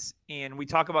tight ends and we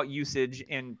talk about usage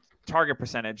and target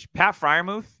percentage, Pat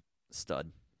Freiermuth,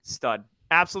 stud,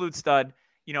 absolute stud.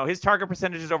 His target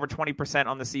percentage is over 20%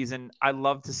 on the season. I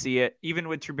love to see it. Even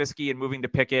with Trubisky and moving to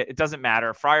Pickett, it doesn't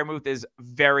matter. Freiermuth is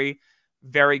very,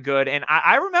 very good. And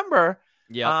I remember.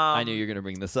 Yeah, I knew you were going to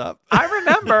bring this up. I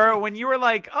remember when you were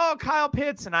like, oh, Kyle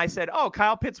Pitts. And I said, oh,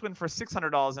 Kyle Pitts went for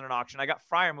 $600 in an auction. I got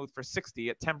Freiermuth for $60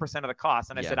 at 10% of the cost.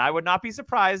 And I said, I would not be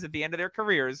surprised at the end of their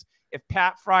careers if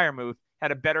Pat Freiermuth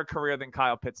had a better career than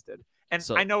Kyle Pitts did. And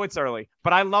I know it's early,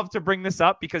 but I love to bring this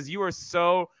up because you are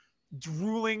so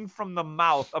drooling from the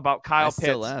mouth about Kyle Pitts. I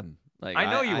still am. Like,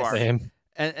 I know you are.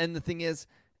 And the thing is,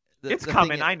 it's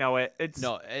coming. I know it. That's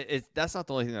not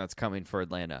the only thing that's coming for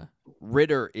Atlanta.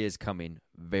 Ritter is coming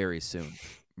very soon.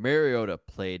 Mariota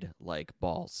played like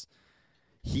balls.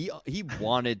 He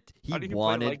wanted to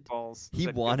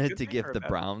give the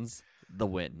Browns the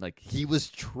win. Like, he was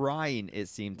trying, it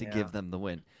seemed, to give them the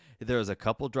win. There was a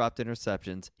couple dropped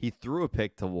interceptions. He threw a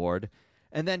pick to Ward,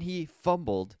 and then he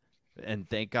fumbled. And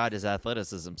thank God his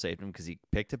athleticism saved him because he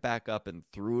picked it back up and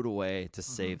threw it away to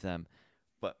save them.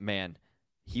 But man,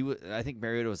 I think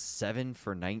Mariota was 7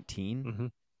 for 19. Mm-hmm.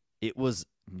 It was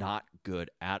not good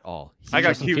at all. I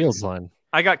got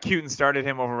cute and started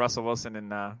him over Russell Wilson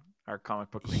in our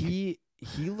comic book league.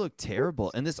 He looked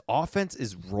terrible, and this offense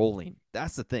is rolling.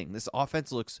 That's the thing. This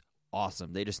offense looks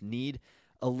awesome. They just need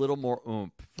a little more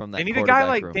oomph from that. They need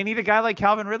a guy like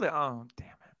Calvin Ridley. Oh, damn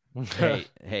it.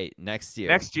 Hey, next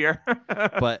year.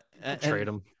 But trade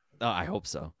him. Oh, I hope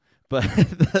so. But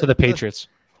to the Patriots.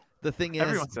 The thing is,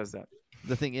 everyone says that.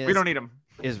 The thing is, we don't need him.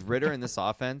 Is Ritter in this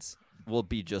offense will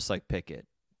be just like Pickett.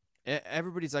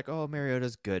 Everybody's like, "Oh,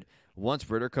 Mariota's good." Once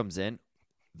Ritter comes in,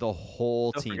 the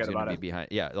whole team's going to be behind.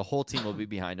 Yeah, the whole team will be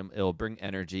behind him. It'll bring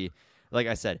energy. like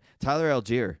I said, Tyler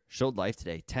Algier showed life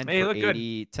today. 10 for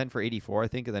 80, 10 for 84, I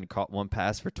think, and then caught one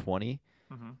pass for 20.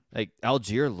 Like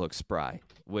Algier looks spry,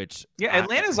 which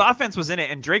Atlanta's offense was in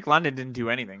it, and Drake London didn't do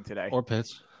anything today. Or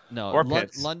Pitts. No, or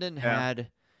Pitts. London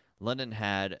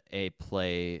had a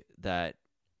play that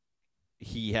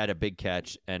he had a big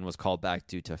catch and was called back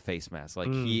due to face mask.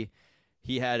 Like he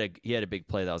had a big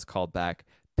play that was called back.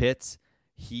 Pitts,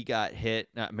 he got hit.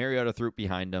 Mariota threw it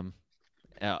behind him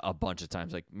a bunch of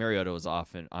times. Like Mariota was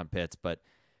off on Pitts, but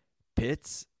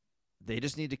Pitts, they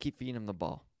just need to keep feeding him the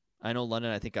ball. I know London,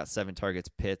 I think, got 7 targets.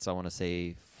 Pitts, I want to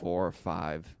say 4 or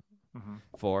 5.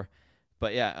 4.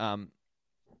 But yeah,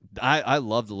 I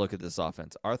love the look at this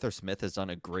offense. Arthur Smith has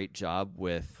done a great job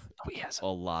with a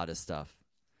lot of stuff.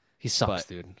 He sucks,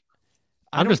 dude.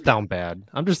 I'm just down bad.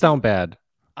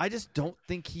 I just don't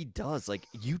think he does. Like,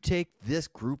 you take this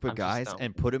group of guys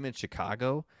and put them in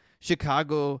Chicago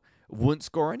wouldn't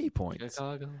score any points.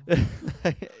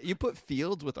 You put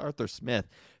Fields with Arthur Smith,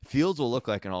 Fields will look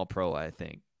like an all-pro, I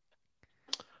think.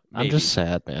 Maybe. I'm just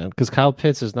sad, man, because Kyle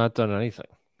Pitts has not done anything.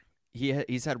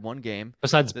 He's had one game.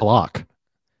 Besides block.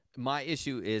 My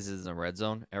issue is in the red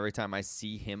zone. Every time I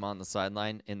see him on the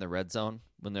sideline in the red zone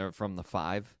when they're from the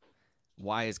 5,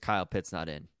 why is Kyle Pitts not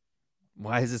in?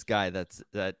 Why is this guy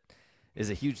that is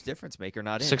a huge difference maker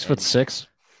not in? 6'6".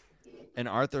 And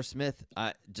Arthur Smith,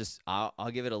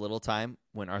 I'll give it a little time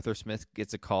when Arthur Smith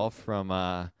gets a call from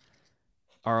our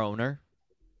owner.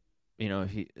 You know,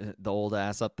 the old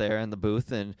ass up there in the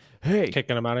booth, and hey,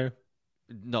 kicking him out of here.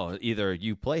 No, either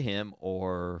you play him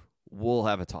or we'll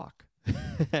have a talk.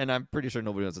 And I'm pretty sure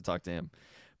nobody wants to talk to him.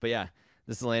 But yeah,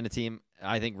 this Atlanta team,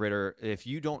 I think Ritter. If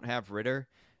you don't have Ritter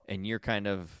and you're kind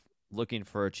of looking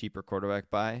for a cheaper quarterback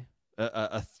buy,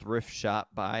 a thrift shop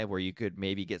buy where you could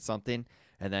maybe get something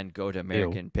and then go to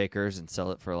American Pickers and sell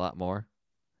it for a lot more,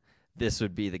 this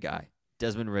would be the guy,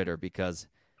 Desmond Ritter, because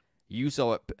you saw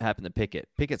what happened to Pickett.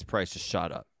 Pickett's price just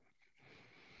shot up.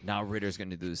 Now Ritter's going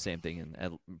to do the same thing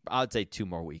in, I would say, 2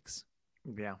 more weeks.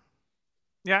 Yeah.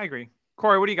 Yeah, I agree.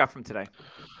 Corey, what do you got from today?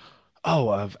 Oh,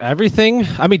 of everything.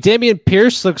 I mean, Dameon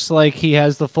Pierce looks like he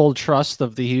has the full trust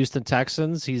of the Houston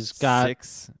Texans. He's got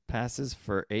 6 passes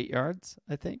for 8 yards,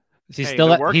 I think. He's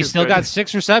still got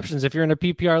 6 receptions if you're in a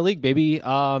PPR league, baby.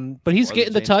 But he's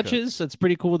getting the touches. Cook. It's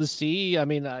pretty cool to see. I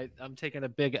mean, I'm taking a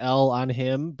big L on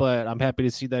him, but I'm happy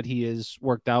to see that he is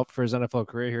worked out for his NFL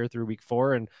career here through week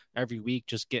 4 and every week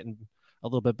just getting a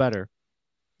little bit better.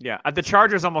 Yeah, the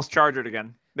Chargers almost chargered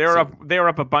again. They were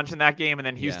up a bunch in that game, and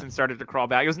then Houston started to crawl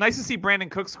back. It was nice to see Brandon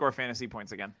Cook score fantasy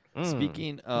points again.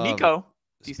 Speaking of Nico,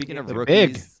 speaking of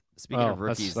rookies,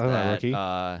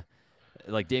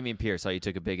 like Dameon Pierce, how you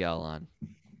took a big L on.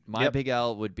 My big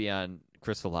L would be on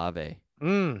Chris Olave.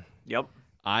 Yep.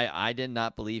 I did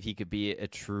not believe he could be a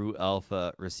true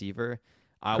alpha receiver.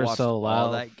 I watched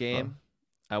all that game.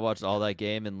 In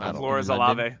Flores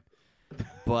Olave.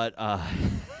 But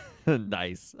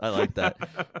nice. I like that.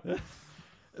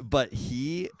 But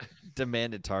he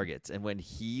demanded targets, and when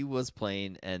he was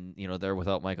playing and they're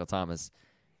without Michael Thomas,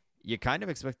 you kind of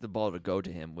expect the ball to go to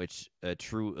him, which a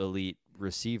true elite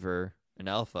receiver, an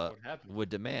alpha, would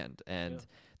demand. And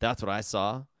that's what I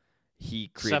saw. He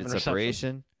created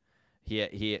separation. He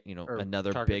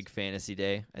another targets. Big fantasy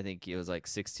day. I think it was like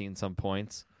 16 some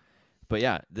points. But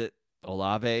yeah, the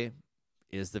Olave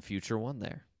is the future one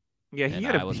there. Yeah, he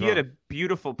had a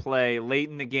beautiful play late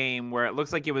in the game where it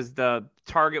looks like it was the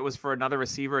target was for another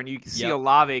receiver, and you can see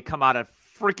Olave come out of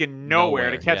freaking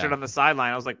nowhere to catch it on the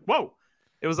sideline. I was like, whoa.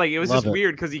 It was just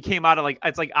weird because he came out of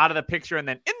it's like out of the picture and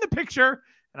then in the picture.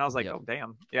 And I was like, oh,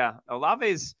 damn. Yeah.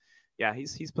 Olave's,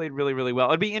 he's played really, really well.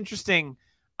 It'd be interesting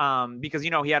because, he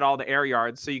had all the air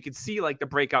yards. So you could see the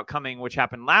breakout coming, which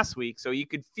happened last week. So you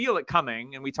could feel it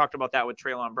coming. And we talked about that with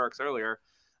Treylon Burks earlier.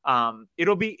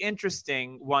 It'll be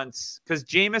interesting because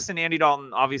Jameis and Andy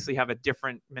Dalton obviously have a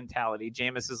different mentality.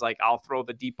 Jameis is like, I'll throw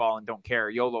the deep ball and don't care.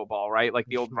 YOLO ball, right? Like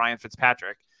the old Ryan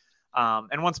Fitzpatrick.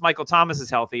 And once Michael Thomas is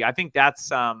healthy, I think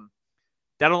that'll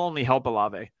only help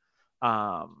Olave.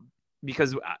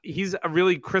 Because he's a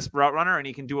really crisp route runner and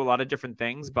he can do a lot of different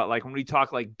things. But when we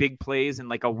talk big plays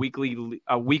and a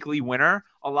weekly winner,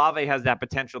 Olave has that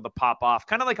potential to pop off,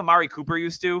 kind of like Amari Cooper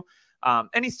used to.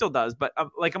 And he still does, but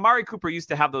Amari Cooper used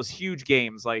to have those huge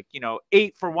games,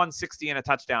 8 for 160 and a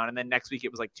touchdown. And then next week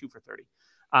it was 2 for 30.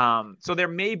 So there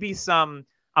may be I'm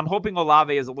hoping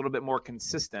Olave is a little bit more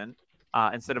consistent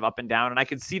instead of up and down. And I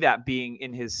could see that being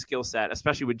in his skill set,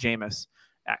 especially with Jameis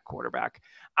at quarterback.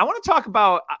 I want to talk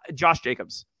about Josh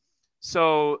Jacobs.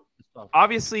 So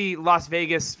obviously Las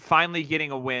Vegas finally getting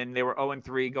a win. They were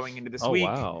 0-3 going into this week.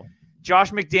 Wow.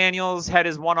 Josh McDaniels had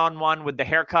his one-on-one with the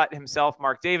haircut himself,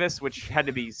 Mark Davis, which had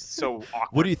to be so awkward.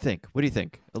 What do you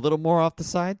think? A little more off the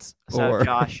sides? So, Or...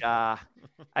 Josh, I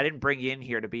didn't bring you in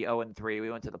here to be 0-3. We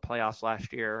went to the playoffs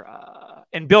last year.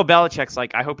 And Bill Belichick's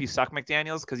like, I hope you suck,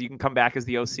 McDaniels, because you can come back as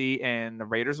the OC and the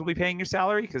Raiders will be paying your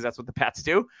salary because that's what the Pats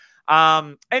do.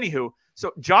 Anywho,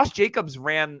 so Josh Jacobs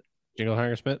ran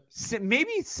Jingle Smith,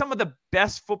 maybe some of the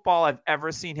best football I've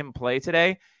ever seen him play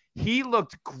today. He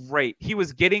looked great. He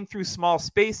was getting through small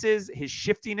spaces. His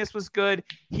shiftiness was good.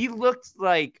 He looked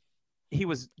like he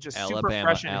was just super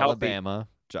fresh and healthy. Alabama,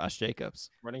 Josh Jacobs.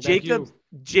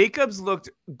 Jacobs looked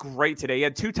great today. He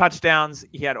had 2 touchdowns.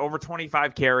 He had over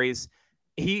 25 carries.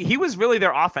 He was really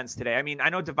their offense today. I mean, I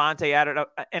know Devontae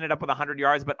ended up with 100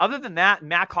 yards, but other than that,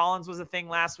 Matt Collins was a thing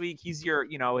last week. He's your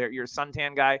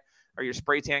suntan guy or your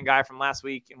spray tan guy from last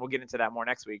week, and we'll get into that more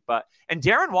next week. And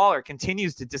Darren Waller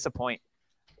continues to disappoint.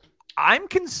 I'm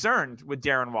concerned with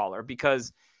Darren Waller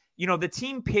because, the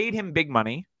team paid him big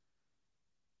money.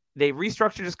 They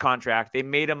restructured his contract. They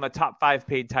made him a top 5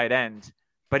 paid tight end,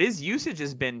 but his usage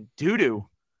has been doo-doo.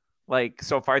 Like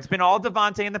so far, it's been all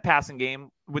Devontae in the passing game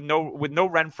with no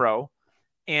Renfro,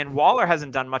 and Waller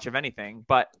hasn't done much of anything.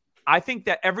 But I think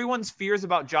that everyone's fears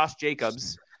about Josh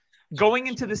Jacobs going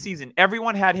into the season,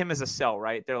 everyone had him as a sell,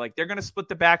 right? They're like, they're going to split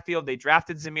the backfield. They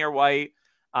drafted Zamir White,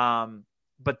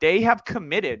 but they have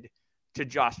committed to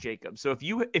Josh Jacobs. So if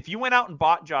you went out and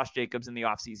bought Josh Jacobs in the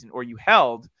offseason or you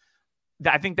held,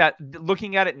 I think that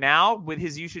looking at it now with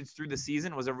his usage through the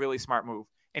season was a really smart move,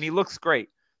 and he looks great.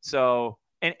 So,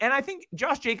 and I think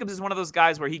Josh Jacobs is one of those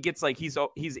guys where he gets like, he's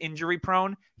injury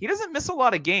prone. He doesn't miss a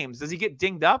lot of games. Does he get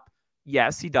dinged up?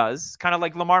 Yes, he does. Kind of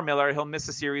like Lamar Miller. He'll miss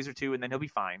a series or 2 and then he'll be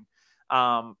fine.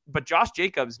 But Josh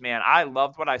Jacobs, man, I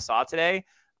loved what I saw today.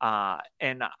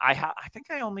 And I think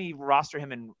I only roster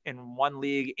him in one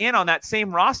league, and on that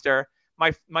same roster,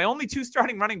 my only 2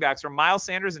 starting running backs were Miles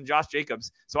Sanders and Josh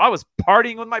Jacobs. So I was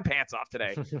partying with my pants off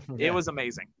today. Yeah. It was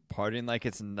amazing. Partying like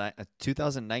it's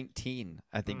 2019,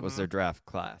 I think, was their draft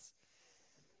class.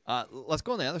 Let's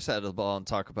go on the other side of the ball and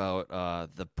talk about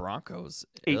the Broncos.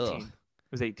 18. Ugh. It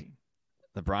was 18.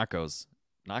 The Broncos,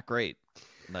 not great.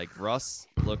 Like, Russ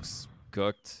looks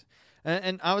cooked.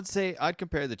 And I would say I'd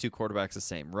compare the 2 quarterbacks the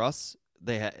same. Russ,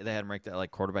 they had him ranked at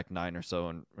like quarterback 9 or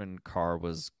so, and Carr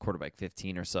was quarterback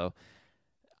 15 or so.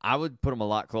 I would put them a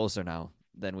lot closer now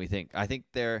than we think. I think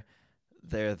they're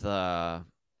the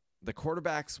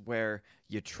quarterbacks where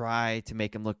you try to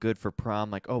make them look good for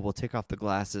prom, like, oh, we'll take off the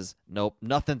glasses. Nope,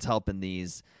 nothing's helping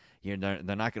these. They're not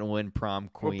going to win prom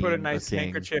queen. We'll put a nice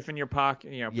handkerchief in your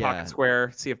pocket, pocket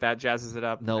square, see if that jazzes it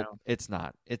up. Nope, no. It's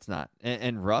not.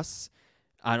 And Russ,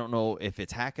 I don't know if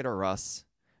it's Hackett or Russ,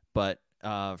 but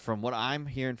from what I'm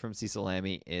hearing from Cecil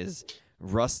Lammey is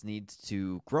Russ needs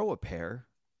to grow a pair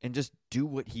and just do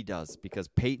what he does, because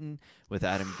Peyton with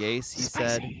Adam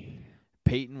Gase,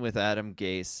 Peyton with Adam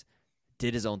Gase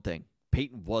did his own thing.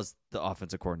 Peyton was the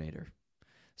offensive coordinator.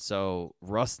 So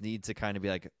Russ needs to kind of be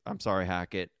like, I'm sorry,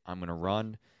 Hackett, I'm going to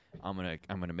run. I'm going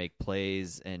to make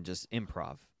plays and just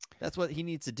improv. That's what he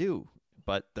needs to do.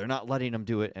 But they're not letting him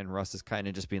do it, and Russ is kind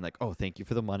of just being like, oh, thank you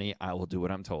for the money. I will do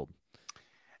what I'm told.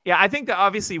 Yeah, I think that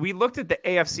obviously we looked at the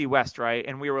AFC West, right?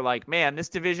 And we were like, man, this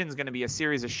division is going to be a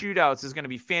series of shootouts. There's going to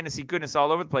be fantasy goodness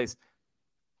all over the place.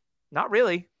 Not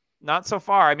really. Not so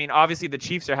far. I mean, obviously the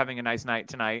Chiefs are having a nice night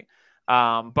tonight.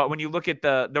 But when you look at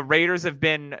the Raiders have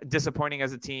been disappointing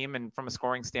as a team and from a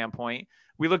scoring standpoint.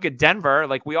 We look at Denver,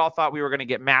 like we all thought we were going to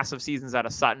get massive seasons out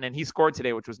of Sutton, and he scored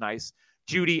today, which was nice.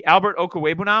 Judy, Albert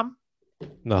Okwuegbunam?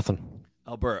 Nothing.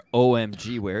 Albert,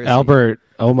 OMG, where is Albert,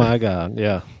 he? Oh my God,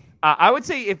 yeah. I would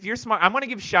say if you're smart, I'm going to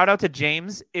give shout out to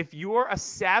James. If you're a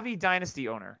savvy dynasty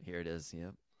owner, here it is.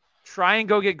 Yep. Try and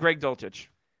go get Greg Dulcich,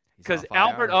 because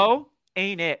Albert O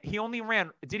ain't it. He only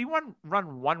did he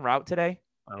run one route today?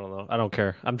 I don't know. I don't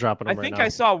care. I'm dropping him right now. I think I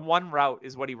saw one route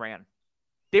is what he ran.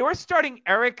 They were starting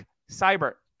Eric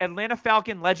Seibert, Atlanta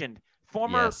Falcon legend,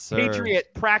 former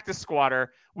Patriot practice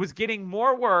squatter, was getting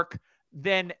more work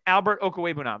than Albert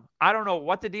Okwuegbunam. I don't know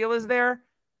what the deal is there.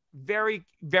 Very,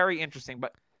 very interesting.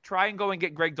 But try and go and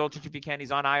get Greg Dulcich if you can.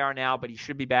 He's on IR now, but he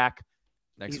should be back.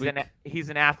 Next week. He's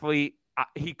an athlete.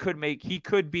 He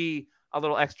could be a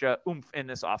little extra oomph in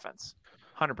this offense.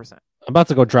 100%. I'm about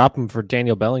to go drop him for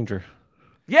Daniel Bellinger.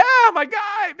 Yeah, my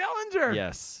guy, Bellinger.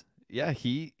 Yes. Yeah,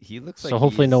 he looks like so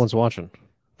hopefully no one's watching.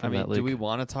 I mean, do we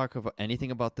want to talk about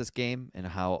anything about this game and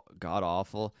how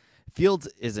god-awful? Fields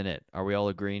isn't it. Are we all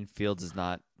agreeing Fields is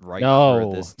not right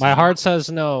for this team? My heart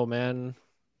says no, man.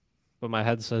 But my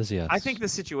head says yes. I think the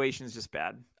situation is just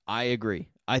bad. I agree.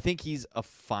 I think he's a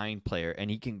fine player, and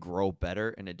he can grow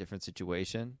better in a different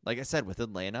situation. Like I said, with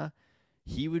Atlanta,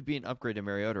 he would be an upgrade to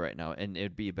Mariota right now, and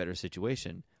it'd be a better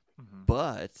situation. Mm-hmm.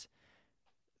 But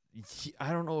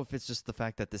I don't know if it's just the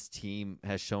fact that this team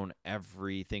has shown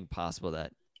everything possible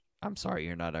that, I'm sorry,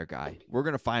 you're not our guy. We're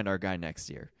going to find our guy next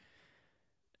year.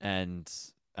 And,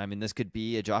 I mean, this could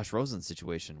be a Josh Rosen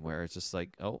situation where it's just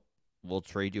like, oh, we'll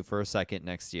trade you for a second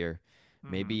next year,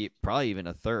 maybe probably even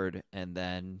a third, and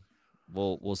then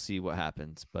we'll see what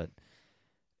happens. But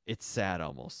it's sad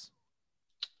almost.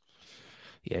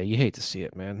 Yeah, you hate to see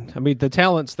it, man. I mean, the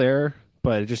talent's there,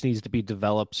 but it just needs to be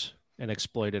developed and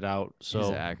exploited out.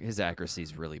 So his accuracy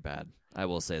is really bad. I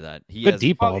will say that good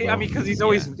deep ball. I mean, because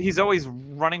he's always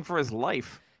running for his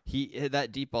life.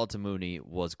 That deep ball to Mooney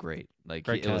was great. Like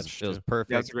great it was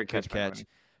perfect. Yeah, it's a great catch.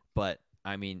 But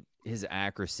I mean, his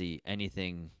accuracy,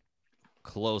 anything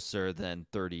closer than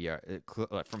 30 yards,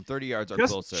 from 30 yards or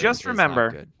closer. Just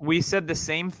remember, we said the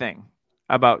same thing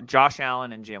about Josh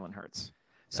Allen and Jalen Hurts.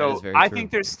 So I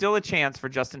think there's still a chance for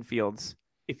Justin Fields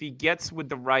if he gets with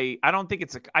the right. I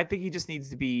think he just needs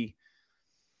to be.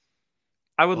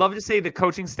 I would love to say the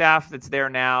coaching staff that's there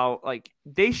now, like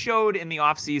they showed in the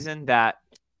offseason that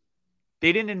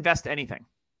they didn't invest anything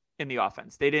in the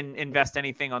offense. They didn't invest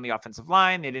anything on the offensive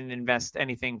line. They didn't invest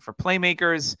anything for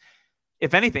playmakers.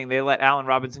 If anything, they let Allen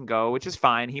Robinson go, which is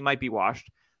fine. He might be washed.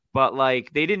 But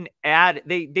like they didn't add,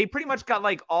 they pretty much got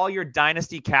like all your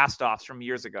dynasty castoffs from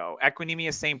years ago.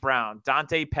 Equanimeous St. Brown,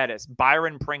 Dante Pettis,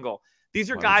 Byron Pringle. These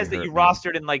are guys that you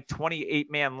rostered in like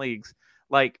 28-man leagues.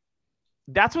 Like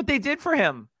that's what they did for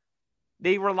him.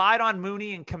 They relied on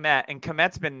Mooney and Kmet, and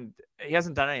Kmet's he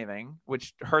hasn't done anything,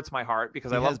 which hurts my heart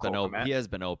because I love Cole Kmet. He has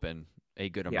been open a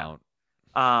good amount.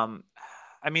 I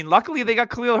mean, luckily they got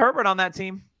Khalil Herbert on that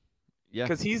team. Yeah,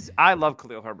 because I love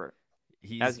Khalil Herbert.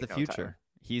 He's the future. Tyler.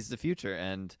 He's the future,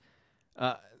 and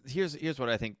here's what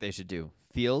I think they should do: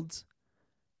 Fields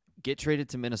get traded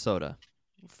to Minnesota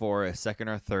for a second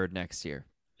or third next year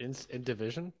in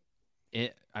division.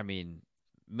 I mean,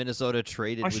 Minnesota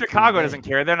traded. Well, Chicago doesn't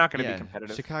care; they're not going to be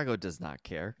competitive. Chicago does not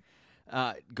care.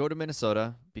 Go to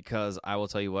Minnesota because I will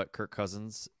tell you what: Kirk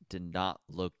Cousins did not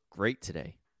look great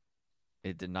today.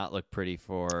 It did not look pretty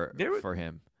for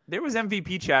him. There was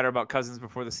MVP chatter about Cousins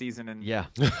before the season, and yeah.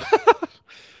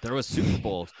 There was Super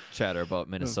Bowl chatter about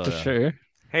Minnesota. For sure.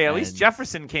 Hey, at least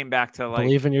Jefferson came back to like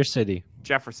believe in your city.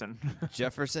 Jefferson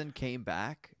came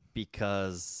back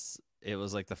because it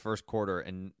was like the first quarter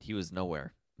and he was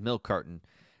nowhere. Milk carton.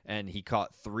 And he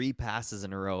caught 3 passes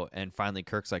in a row. And finally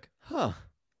Kirk's like,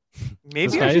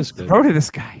 maybe I should throw to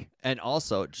this guy. And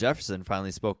also Jefferson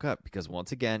finally spoke up because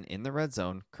once again in the red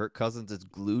zone, Kirk Cousins is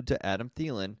glued to Adam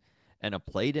Thielen. And a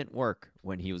play didn't work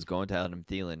when he was going to Adam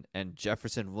Thielen. And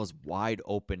Jefferson was wide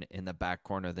open in the back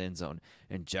corner of the end zone.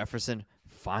 And Jefferson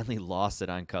finally lost it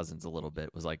on Cousins a little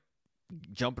bit. Was like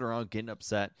jumping around, getting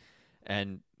upset,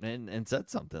 and said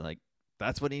something. Like,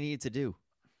 that's what he needed to do.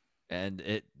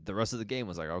 And the rest of the game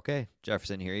was like, okay,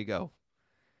 Jefferson, here you go.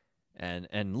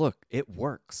 And look, it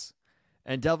works.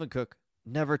 And Dalvin Cook,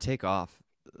 never take off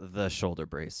the shoulder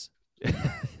brace.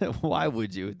 Why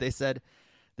would you? They said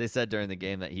during the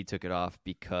game that he took it off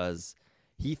because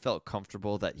he felt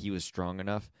comfortable that he was strong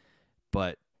enough,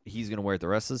 but he's going to wear it the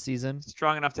rest of the season.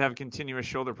 Strong enough to have continuous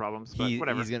shoulder problems, but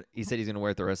whatever. He said he's going to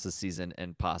wear it the rest of the season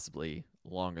and possibly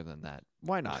longer than that.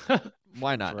 Why not?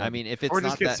 Why not? Right. I mean, if it's or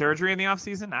just not get surgery in the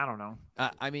offseason, I don't know.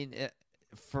 I mean,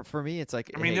 for me, it's like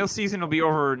I mean, their season will be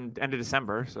over in end of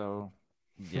December, so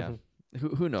yeah,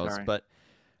 who knows? Sorry. But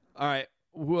all right,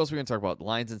 who else are we going to talk about?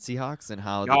 Lions and Seahawks and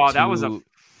how that was a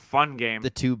fun game. The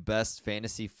 2 best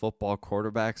fantasy football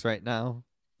quarterbacks right now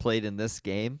played in this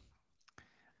game.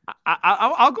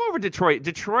 I'll go over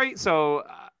Detroit. So,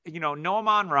 no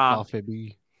Amon-Ra,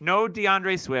 no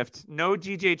DeAndre Swift, no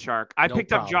G.J. Chark. I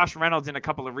picked up Josh Reynolds in a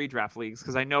couple of redraft leagues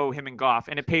because I know him and Goff,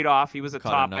 and it paid off. He was a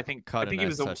top. I think he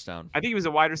was touchdown. I think he was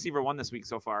a wide receiver 1 this week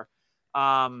so far.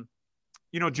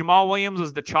 Jamal Williams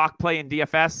was the chalk play in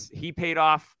DFS. He paid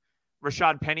off.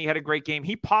 Rashad Penny had a great game.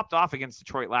 He popped off against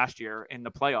Detroit last year in the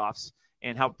playoffs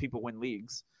and helped people win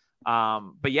leagues.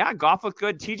 But yeah, Goff looked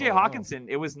good. TJ Hawkinson,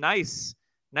 it was nice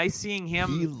seeing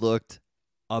him. He looked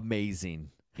amazing.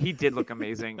 He did look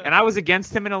amazing. And I was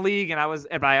against him in a league,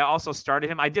 but I also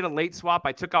started him. I did a late swap.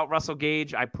 I took out Russell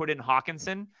Gage. I put in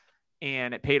Hawkinson,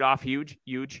 and it paid off huge.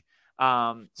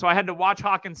 So I had to watch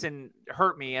Hawkinson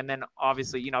hurt me. And then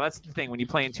obviously, that's the thing. When you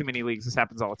play in too many leagues, this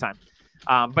happens all the time.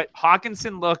 But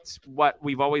Hawkinson looked what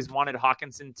we've always wanted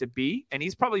Hawkinson to be. And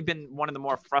he's probably been one of the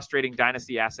more frustrating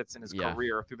dynasty assets in his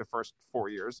career through the first 4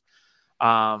 years.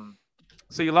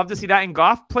 So you love to see that. And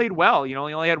Goff played well. He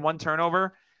only had 1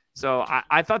 turnover. So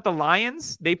I thought the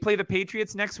Lions, they play the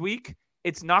Patriots next week.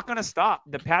 It's not going to stop.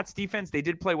 The Pats defense, they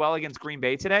did play well against Green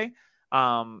Bay today.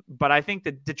 But I think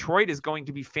that Detroit is going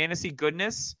to be fantasy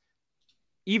goodness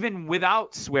even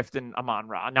without Swift and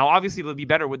Amon-Ra. Now, obviously, it'll be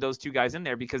better with those two guys in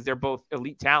there because they're both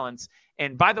elite talents.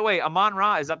 And by the way,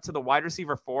 Amon-Ra is up to the wide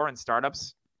receiver 4 in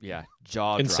startups. Yeah,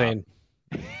 jaw Insane.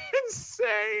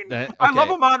 Insane. Okay. I love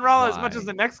Amon-Ra as much as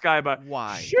the next guy, but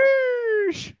why?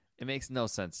 Sheesh. It makes no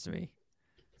sense to me.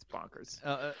 It's bonkers.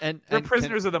 And They're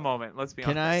prisoners of the moment. Let's be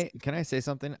honest. Can I say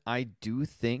something? I do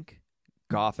think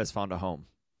Goff has found a home.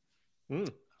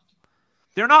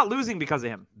 They're not losing because of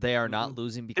him. They are not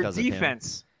losing because of him.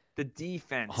 The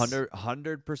defense.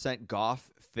 100%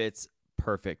 Goff fits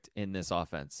perfect in this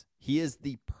offense. He is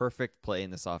the perfect play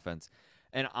in this offense.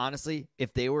 And honestly,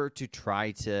 if they were to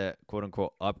try to, quote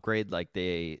unquote, upgrade like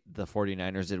the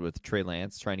 49ers did with Trey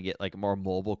Lance, trying to get like a more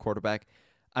mobile quarterback,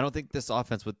 I don't think this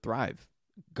offense would thrive.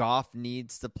 Goff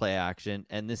needs to play action,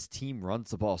 and this team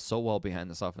runs the ball so well behind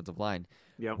this offensive line.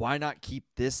 Yep. Why not keep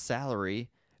this salary,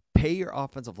 pay your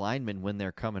offensive linemen when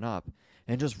they're coming up,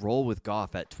 and just roll with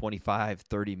Goff at 25,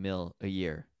 30 mil a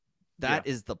year? That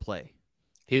is the play.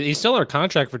 He's still under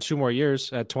contract for 2 more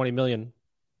years at $20 million.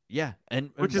 Yeah,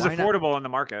 which is affordable in the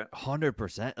market.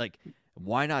 100%. Like,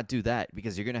 why not do that?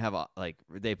 Because you're gonna have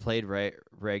they played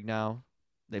Ragnow,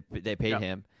 they paid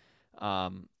him.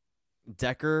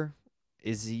 Decker,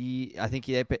 is he? I think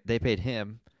they paid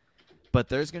him, but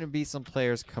there's gonna be some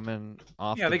players coming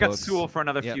off. Yeah, they got Sewell for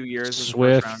another few years.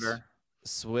 Swift. As a first-rounder.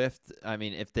 Swift. I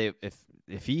mean,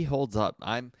 if he holds up,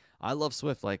 I love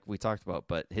Swift like we talked about,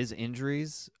 but his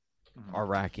injuries are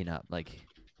racking up. Like,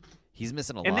 he's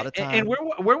missing a lot of time. And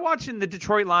we're watching the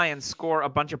Detroit Lions score a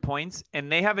bunch of points,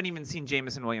 and they haven't even seen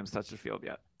Jameson Williams touch the field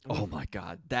yet. Oh my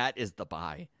God, that is the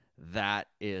buy. That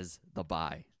is the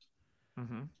buy.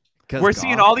 We're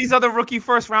seeing all these other rookie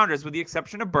first rounders, with the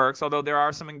exception of Burks, although there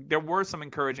were some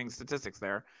encouraging statistics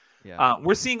there. Yeah.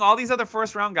 We're seeing all these other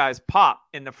first round guys pop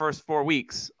in the first 4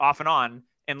 weeks, off and on,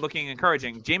 and looking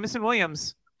encouraging. Jameson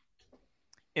Williams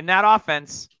in that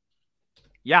offense,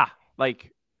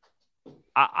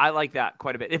 I like that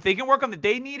quite a bit. If they can work on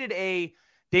they needed a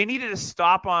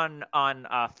stop on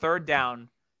third down,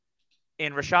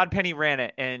 and Rashad Penny ran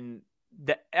it, and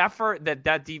the effort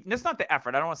that's not the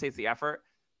effort. I don't want to say it's the effort,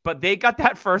 but they got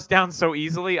that first down so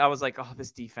easily. I was like, oh,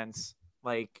 this defense,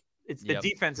 like it's the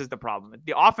defense is the problem.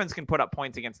 The offense can put up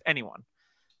points against anyone.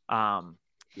 But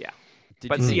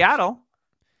Seattle,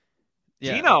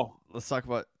 Geno. Let's talk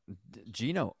about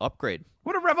Geno upgrade.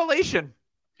 What a revelation!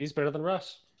 He's better than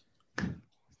Russ.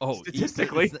 Oh,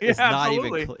 statistically, it's not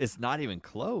absolutely. it's not even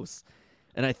close.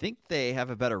 And I think they have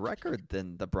a better record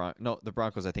than the Broncos. No, the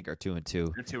Broncos I think are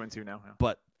 2-2. They're 2-2 now, yeah.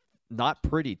 But not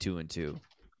pretty 2-2.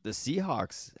 The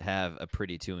Seahawks have a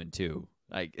pretty 2-2.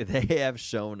 Like, they have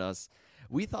shown us.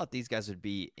 We thought these guys would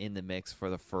be in the mix for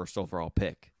the first overall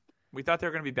pick. We thought they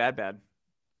were going to be bad.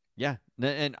 Yeah,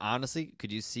 and honestly,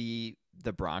 could you see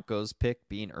the Broncos pick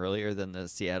being earlier than the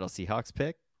Seattle Seahawks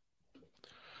pick?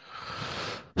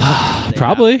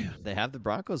 Probably. They have the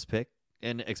Broncos pick,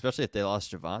 and especially if they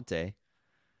lost Javonte.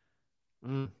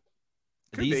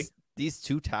 These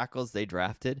 2 tackles they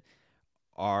drafted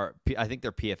are, I think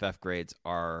their PFF grades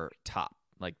are top.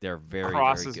 Like, they're very,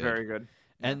 Cross very is good. very good.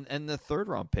 And the 3rd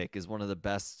round pick is one of the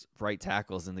best right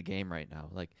tackles in the game right now.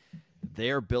 Like,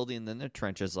 they're building in the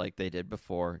trenches like they did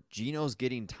before. Geno's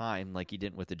getting time like he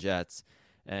didn't with the Jets.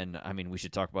 And I mean, we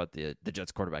should talk about the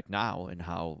Jets quarterback now and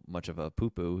how much of a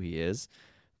poo-poo he is.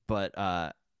 But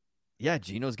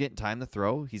Geno's getting time to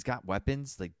throw. He's got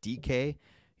weapons like DK.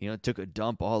 Took a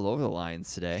dump all over the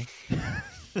Lions today.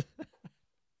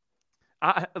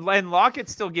 And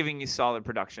Lockett's still giving you solid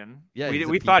production. Yeah,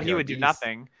 we thought he would do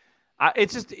nothing.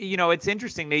 It's just, it's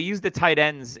interesting. They use the tight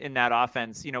ends in that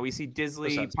offense. We see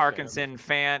Disley, Parkinson,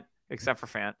 Fant, except for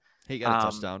Fant. He got a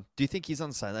touchdown. Do you think he's on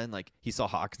the sideline? Like, he saw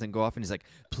Hawkinson go off and he's like,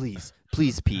 please,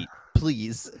 Pete,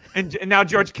 please. And now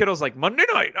George Kittle's like, Monday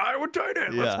night, Iowa tight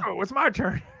end. Yeah. Let's go. It's my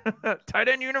turn. Tight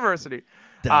end university.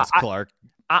 That's Clark.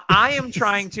 I am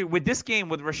trying to, with this game,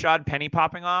 with Rashad Penny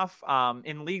popping off,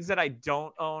 in leagues that I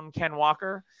don't own Ken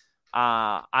Walker,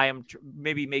 I am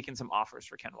maybe making some offers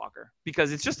for Ken Walker,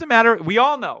 because it's just a matter, we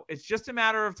all know, it's just a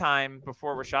matter of time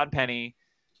before Rashad Penny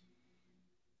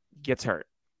gets hurt.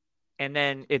 And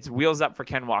then it's wheels up for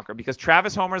Ken Walker, because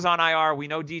Travis Homer's on IR. We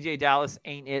know DJ Dallas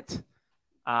ain't it.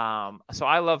 So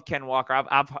I love Ken Walker.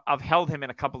 I've held him in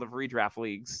a couple of redraft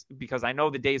leagues because I know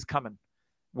the day's coming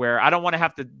where I don't want to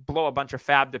have to blow a bunch of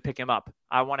fab to pick him up.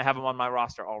 I want to have him on my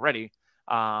roster already.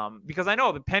 Because I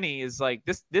know the Penny is like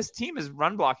this team is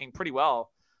run blocking pretty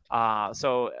well.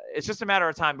 So it's just a matter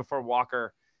of time before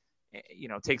Walker,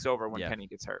 takes over when Penny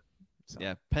gets hurt. So.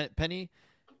 Yeah. Penny,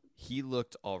 he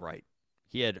looked all right.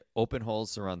 He had open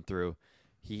holes to run through.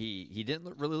 He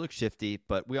didn't really look shifty,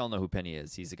 but we all know who Penny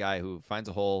is. He's a guy who finds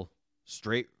a hole,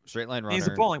 straight line runner. He's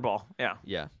a bowling ball. Yeah.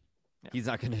 Yeah. He's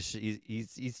not gonna. He's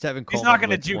Tevin Coleman. He's not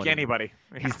gonna with juke 20. anybody.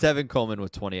 Yeah. He's Tevin Coleman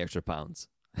with 20 extra pounds.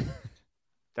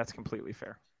 That's completely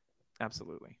fair.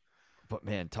 Absolutely. But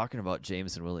man, talking about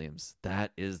Jameson Williams,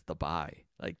 that is the buy.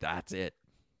 Like that's it.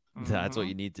 That's what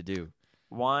you need to do.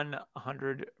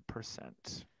 100%.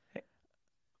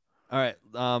 All right.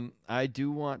 I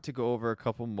do want to go over a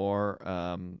couple more.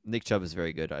 Nick Chubb is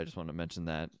very good. I just want to mention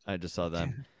that. I just saw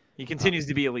them. He continues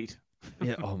to be elite.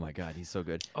 Yeah. Oh my God, he's so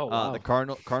good. Oh, wow. The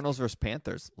Cardinals versus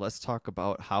Panthers. Let's talk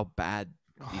about how bad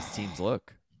these teams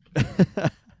look.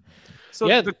 So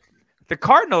Yeah. the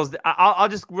Cardinals, I'll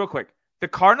just real quick. The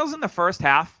Cardinals in the first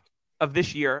half of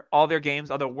this year, all their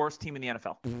games are the worst team in the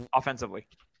NFL offensively.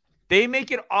 They make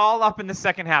it all up in the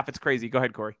second half. It's crazy. Go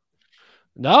ahead, Corey.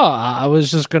 No, I was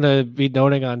just gonna be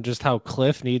noting on just how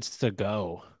Cliff needs to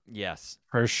go Yes.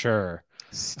 for sure.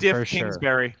 Stiff For sure.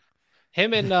 Kingsbury.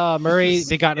 Him and Murray,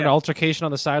 they got in an altercation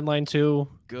on the sideline too.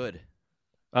 Good.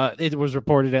 It was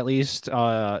reported at least.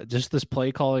 Just this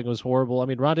play calling was horrible. I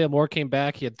mean, Rondale Moore came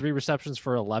back. He had 3 receptions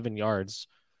for 11 yards.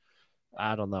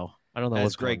 I don't know. As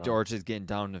what's Greg going on. George is getting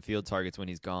down the field targets when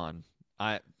he's gone.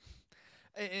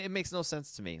 It makes no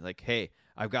sense to me. Like, hey,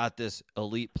 I've got this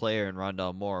elite player in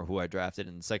Rondale Moore who I drafted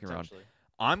in the second round.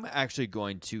 I'm actually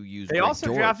going to use. They Greg also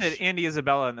George. drafted Andy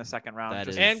Isabella in the second round. That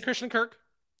Just- is- And Christian Kirk.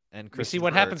 And We see Christian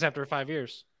what Kirk. happens after 5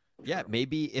 years. Yeah,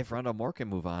 maybe if Rondale Moore can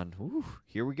move on,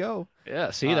 here we go.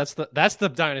 Yeah, see, that's the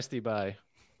dynasty buy.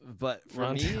 But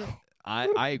for me, Rondale.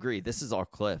 I agree. This is all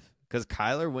Cliff because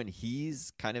Kyler, when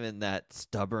he's kind of in that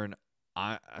stubborn,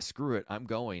 screw it, I'm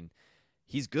going.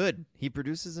 He's good. He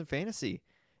produces in fantasy.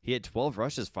 He had 12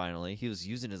 rushes finally. He was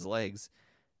using his legs.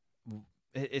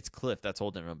 It's Cliff that's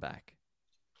holding him back.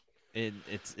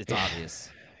 It's obvious.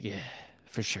 Yeah,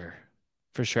 for sure.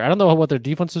 For sure. I don't know what their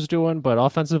defense is doing, but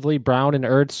offensively, Brown and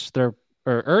Ertz,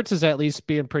 Ertz is at least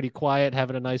being pretty quiet,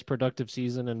 having a nice productive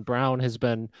season, and Brown has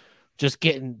been just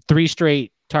getting 3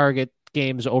 straight target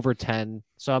games over 10.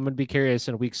 So I'm going to be curious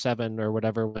in week 7 or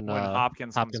whatever when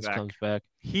Hopkins comes back.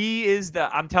 He is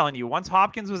I'm telling you, once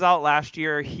Hopkins was out last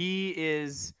year, he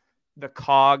is the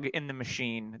cog in the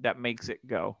machine that makes it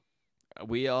go.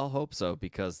 We all hope so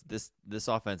because this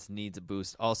offense needs a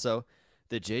boost. Also,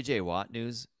 the J.J. Watt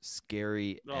news,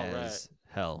 scary as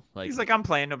hell. He's like, I'm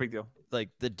playing, no big deal. Like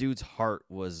the dude's heart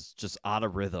was just out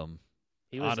of rhythm.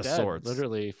 He was out of dead, sorts.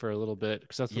 literally, for a little bit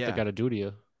because that's what they got to do to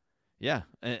you. Yeah,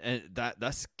 and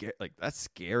that's scary. Like that's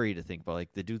scary to think about.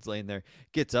 Like the dude's laying there,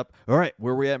 gets up. All right,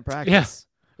 where are we at in practice?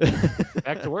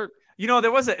 Back to work. You know,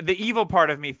 there was the evil part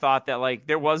of me thought that like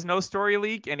there was no story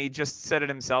leak and he just said it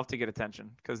himself to get attention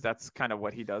because that's kind of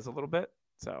what he does a little bit.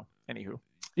 So, anywho.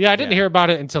 Yeah, I didn't hear about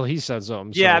it until he said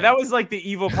something. Yeah, so. that was like the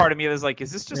evil part of me. It was like,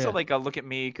 is this just a look at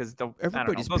me? Because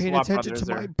everybody's paying attention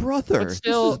to my brother. But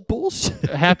still, this is bullshit.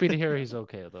 Happy to hear he's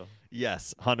okay though.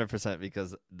 Yes, 100%.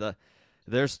 Because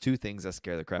there's 2 things that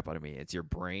scare the crap out of me. It's your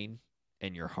brain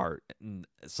and your heart. And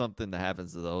something that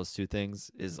happens to those 2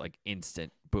 things is like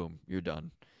instant. Boom, you're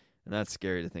done. And that's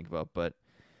scary to think about. But,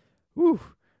 whew.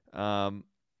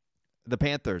 The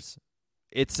Panthers.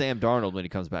 It's Sam Darnold when he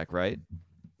comes back, right?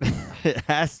 It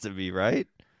has to be, right?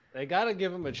 They got to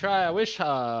give him a try. I wish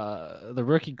the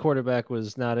rookie quarterback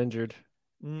was not injured.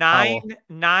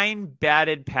 9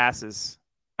 batted passes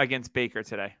against Baker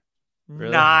today.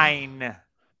 Really? 9.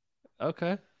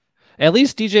 Okay. At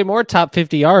least DJ Moore top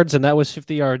 50 yards, and that was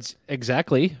 50 yards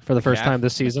exactly for the first time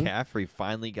this season. McCaffrey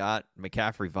finally got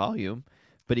McCaffrey volume,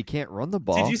 but he can't run the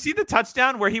ball. Did you see the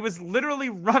touchdown where he was literally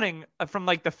running from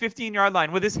like the 15-yard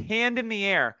line with his hand in the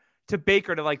air to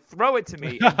Baker to like throw it to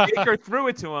me? And Baker threw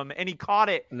it to him and he caught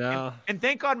it. No. And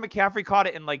thank God McCaffrey caught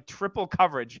it in like triple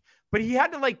coverage. But he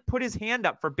had to like put his hand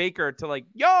up for Baker to like,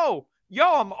 yo,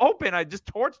 I'm open. I just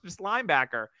torched this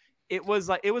linebacker. It was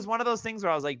one of those things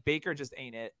where I was like, Baker just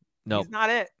ain't it. No, He's not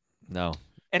it. No.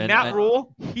 And Matt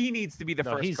Rule, he needs to be the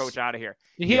first he's- coach out of here.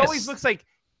 He He is. always looks like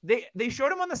they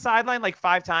showed him on the sideline like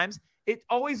 5 times. It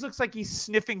always looks like he's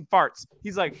sniffing farts.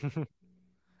 He's like Dude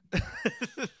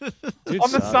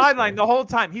on the sucks, sideline man. the whole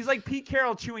time. He's like Pete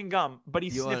Carroll chewing gum, but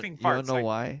he's sniffing You farts. don't know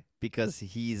why? Because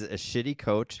he's a shitty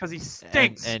coach. Because he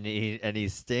stinks. And he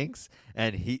stinks.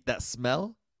 And that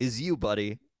smell is you,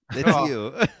 buddy. It's Oh.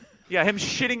 you. Yeah, him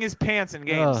shitting his pants in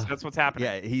games. Ugh. That's what's happening.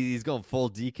 Yeah, he's going full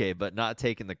DK, but not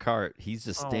taking the cart. He's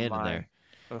just Oh, standing my. there.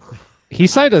 Ugh. He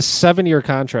signed a 7-year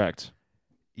contract.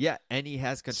 Yeah, and he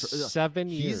has control. 7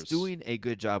 years. He's doing a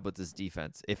good job with this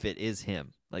defense. If it is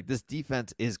him, like this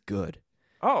defense is good.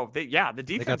 Oh, the got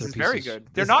defense their is very pieces. good.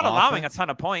 They're This not allowing a offense- ton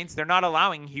of points. They're not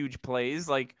allowing huge plays.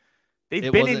 Like They've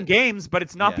It been in wasn't- games, but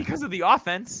it's not Yeah. because of the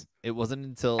offense. It wasn't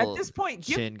until At this point,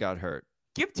 Chin got hurt.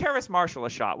 give Terrace Marshall a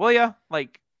shot, will ya?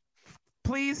 Like,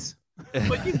 please.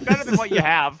 Like, he's better than what you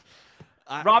have.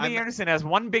 Robbie Anderson has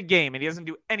one big game and he doesn't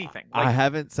do anything. Like, I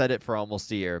haven't said it for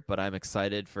almost a year, but I'm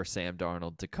excited for Sam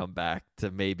Darnold to come back to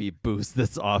maybe boost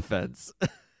this offense.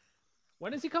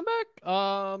 When does he come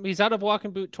back? He's out of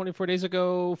walking boot 24 days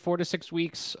ago, 4 to 6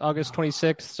 weeks, August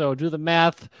 26th. So do the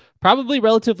math. Probably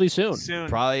relatively soon.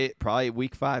 Probably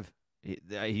week 5.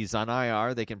 He's on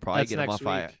IR. They can probably That's get him next off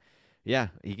IR. week. Yeah,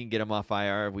 he can get him off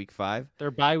IR week 5.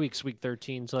 Their bye week's week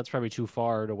 13, so that's probably too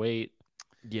far to wait.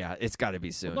 Yeah, it's got to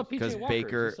be soon What about because PJ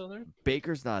Walker? Is he still there?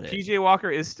 Baker's not it. PJ Walker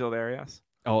is still there, yes.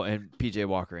 Oh, and PJ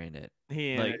Walker ain't it.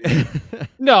 He Like,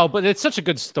 No, but it's such a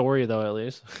good story, though, at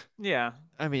least. yeah.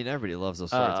 I mean, everybody loves those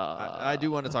stories. I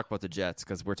do want to talk about the Jets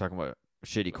because we're talking about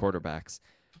shitty quarterbacks.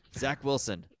 Zach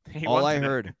Wilson. He all I wasn't it.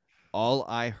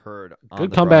 heard on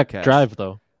Good the comeback broadcast- drive,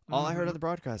 though. All I heard on the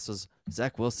broadcast was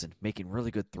Zach Wilson making really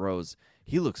good throws.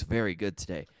 He looks very good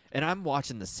today. And I'm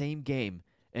watching the same game,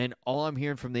 and all I'm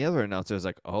hearing from the other announcer is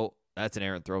like, oh, that's an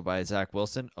errant throw by Zach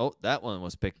Wilson. Oh, that one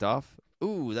was picked off.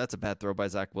 Ooh, that's a bad throw by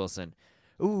Zach Wilson.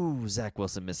 Ooh, Zach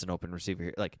Wilson missed an open receiver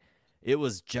here. Like, it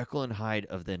was Jekyll and Hyde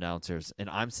of the announcers, and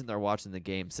I'm sitting there watching the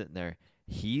game, sitting there.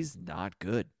 He's not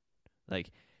good.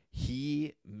 Like,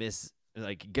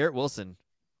 Garrett Wilson,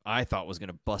 I thought was going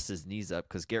to bust his knees up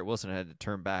because Garrett Wilson had to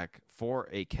turn back for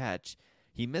a catch.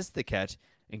 He missed the catch,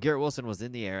 and Garrett Wilson was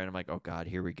in the air, and I'm like, oh, God,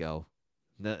 here we go.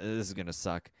 This is going to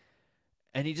suck.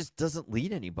 And he just doesn't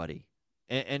lead anybody.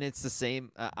 And it's the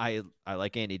same. I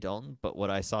like Andy Dalton, but what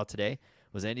I saw today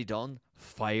was Andy Dalton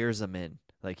fires him in.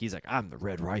 Like, he's like, I'm the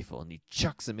red rifle, and he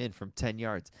chucks him in from 10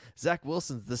 yards. Zach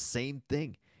Wilson's the same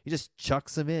thing. He just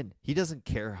chucks him in. He doesn't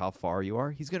care how far you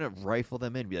are. He's going to rifle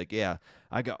them in, be like, yeah,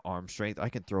 I got arm strength. I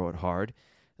can throw it hard.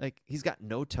 Like, he's got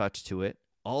no touch to it.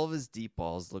 All of his deep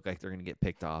balls look like they're going to get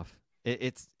picked off.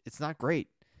 It's not great.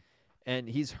 And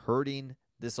he's hurting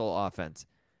this whole offense.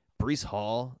 Breece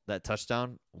Hall, that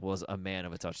touchdown, was a man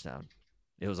of a touchdown.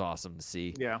 It was awesome to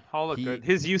see. Yeah, Hall looked good.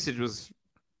 His usage was...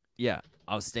 Yeah,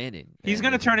 outstanding. He's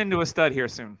going to turn into a stud here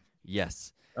soon.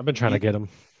 Yes. I've been trying to get him.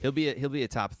 He'll be a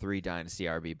top 3 dynasty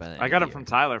RB by the end I got of him the from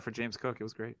Tyler for James Cook. It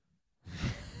was great.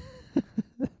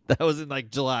 year. That was in like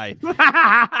July.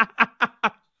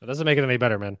 That doesn't make it any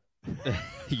better, man.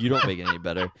 You don't make it any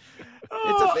better.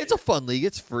 It's a fun league.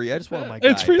 It's free. I just want my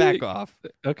guy. It's free. Back off.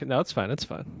 Okay, no, it's fine. It's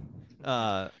fine.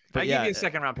 But I yeah, give you a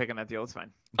second round pick on that deal. It's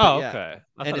fine. Oh, yeah. okay.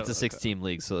 I and thought it's a it was 6-team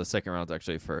league, so the second round's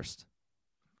actually first.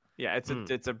 Yeah,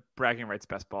 it's a bragging rights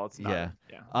best ball. It's not.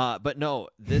 Yeah. But no,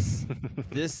 this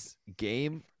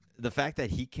game, the fact that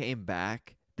he came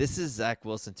back, this is Zach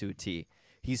Wilson to a T.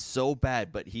 He's so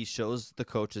bad, but he shows the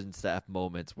coaches and staff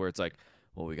moments where it's like,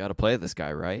 well, we got to play this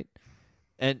guy, right?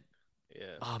 And Yeah.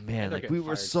 oh man, they're like getting we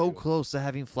were fired, so too. close to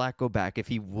having Flacco back if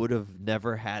he would have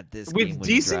never had this game With winning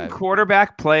decent drive.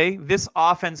 quarterback play, this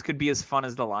offense could be as fun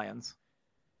as the Lions.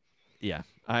 Yeah,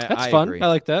 That's I fun. agree. I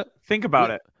like that. Think about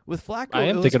it. With Flacco, I am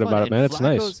it was thinking fun, about it, and man. It's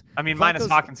nice. Flacco's- I mean, minus Flacco's-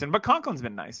 Hawkinson, but Conklin's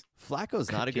been nice.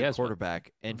 Flacco's not a He good has been.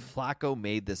 quarterback, and Flacco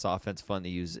made this offense fun to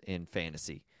use in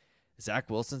fantasy. Zach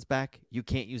Wilson's back. You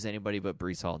can't use anybody but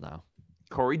Breece Hall now.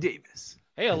 Corey Davis.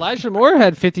 Hey, Elijah Moore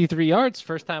had 53 yards,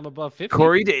 first time above 50.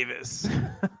 Corey Davis.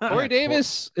 Corey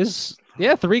Davis is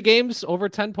 3 games over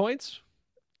 10 points.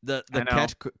 The I know.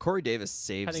 catch, Corey Davis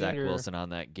saved Heading Zach under- Wilson on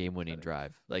that game-winning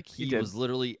drive. Like He he did. was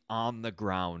literally on the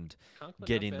ground Conklin,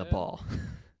 getting not the bad. ball.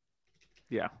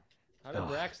 Yeah. How did Oh,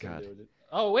 Braxton God. do it?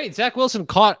 Oh wait, Zach Wilson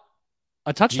caught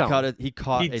a touchdown. He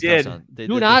caught He a did. touchdown. They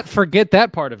Do did not forget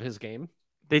that part of his game.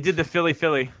 They did the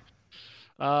Philly.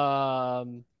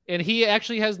 And he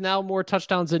actually has now more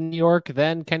touchdowns in New York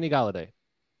than Kenny Galladay.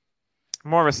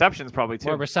 More receptions, probably, too.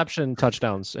 More reception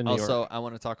touchdowns in New Also, York. I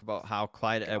want to talk about how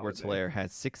Clyde Edwards-Helaire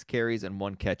had 6 carries and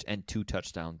 1 catch and 2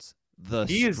 touchdowns. The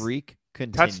He is streak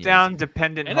continues. Touchdown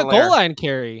dependent. And a Hilaire. goal line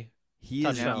carry. He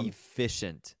touchdown. is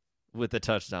efficient with the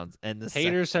touchdowns and the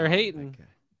Haters are my hating.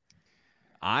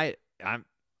 God.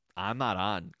 I'm not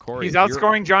on Corey. He's if you're-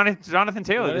 outscoring Jonathan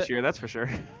Taylor What this it- year, that's for sure.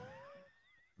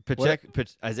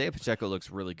 Isaiah Pacheco looks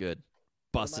really good,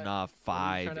 busting off what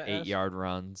are you 5, trying to 8-yard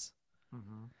runs.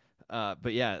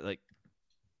 But yeah, like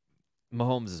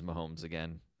Mahomes is Mahomes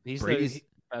again. He's Brady's- the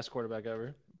best quarterback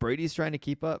ever. Brady's trying to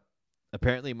keep up.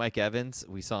 Apparently, Mike Evans,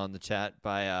 we saw in the chat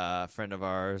by a friend of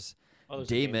ours, Oh, there's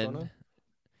a game going Damon, on?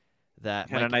 that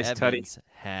Had a Mike nice Evans tutty.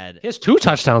 had. He has 2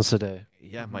 touchdowns today.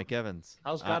 Yeah, Mike Evans.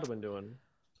 How's Godwin doing?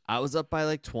 I was up by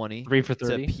like 20 3 for to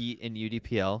 30. Pete in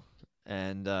UDPL,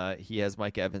 and he has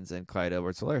Mike Evans and Clyde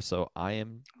Edwards-Helaire. So I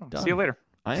am done. See you later.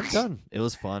 I am done. It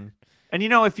was fun. And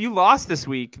if you lost this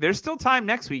week, there's still time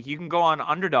next week. You can go on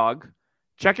Underdog,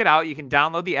 check it out. You can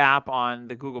download the app on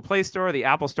the Google Play Store, the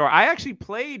Apple Store. I actually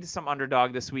played some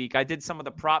Underdog this week. I did some of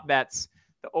the prop bets,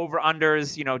 the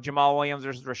over-unders, Jamal Williams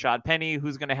versus Rashad Penny,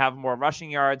 who's going to have more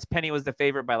rushing yards. Penny was the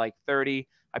favorite by like 30.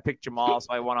 I picked Jamal, so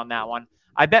I won on that one.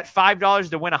 I bet $5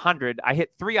 to win 100. I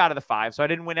hit 3 out of the 5, so I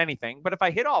didn't win anything. But if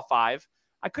I hit all 5,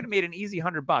 I could have made an easy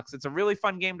 $100. It's a really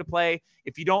fun game to play.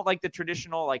 If you don't like the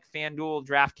traditional like FanDuel,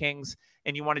 DraftKings,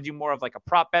 and you want to do more of like a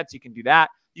prop bets, you can do that.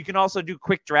 You can also do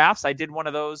quick drafts. I did one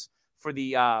of those for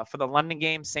the London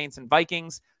game, Saints and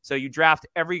Vikings. So you draft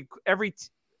every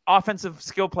offensive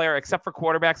skill player except for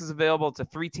quarterbacks is available. It's a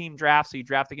 3-team draft, so you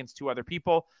draft against 2 other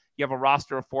people. You have a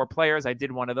roster of 4 players. I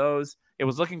did one of those. It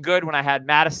was looking good when I had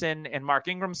Madison and Mark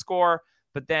Ingram score,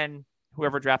 but then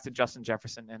whoever drafted Justin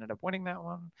Jefferson ended up winning that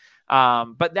one.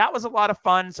 But that was a lot of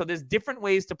fun. So there's different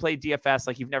ways to play DFS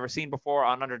like you've never seen before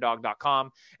on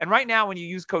underdog.com. And right now, when you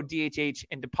use code DHH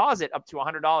and deposit up to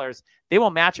 $100, they will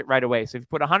match it right away. So if you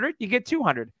put 100, you get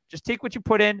 200. Just take what you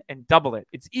put in and double it.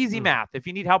 It's easy math. If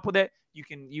you need help with it, you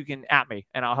can at me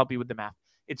and I'll help you with the math.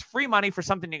 It's free money for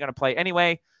something you're going to play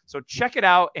anyway. So check it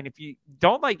out. And if you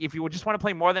just want to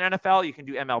play more than NFL, you can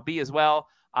do MLB as well.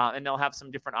 And they'll have some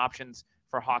different options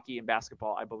for hockey and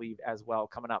basketball, I believe, as well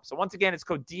coming up. So once again, it's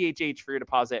code DHH for your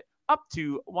deposit up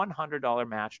to $100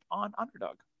 matched on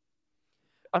Underdog.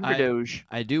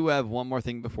 I do have one more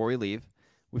thing before we leave.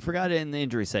 We forgot it in the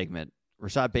injury segment.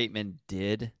 Rashad Bateman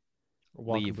did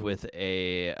leave with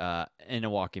in a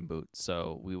walking boot,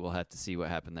 so we will have to see what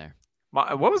happened there.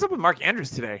 What was up with Mark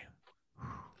Andrews today?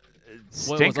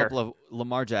 Stinker. What was up with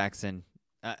Lamar Jackson?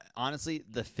 Honestly,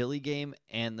 the Philly game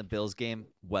and the Bills game,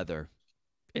 weather,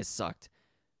 it sucked.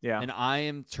 Yeah. And I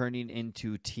am turning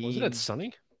into team. Wasn't it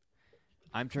sunny?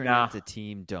 I'm turning into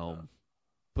Team Dome.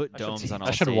 Put domes on all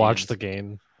I should watch the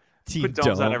game. Team Put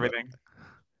domes on everything.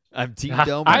 I'm Team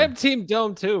Dome. I am Team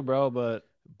Dome too, bro. But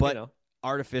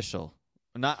artificial,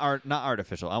 not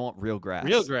artificial. I want real grass.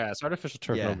 Real grass, artificial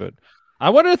turf, no good.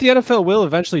 I wonder if the NFL will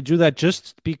eventually do that,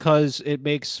 just because it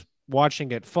makes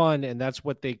watching it fun, and that's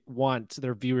what they want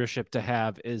their viewership to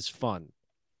have is fun.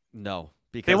 No,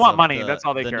 because they want money. That's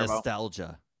all they care about.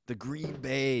 Nostalgia. The Green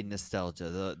Bay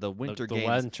nostalgia, the winter games. The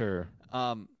winter.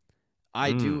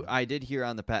 I did hear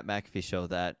on the Pat McAfee show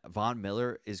that Von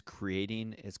Miller is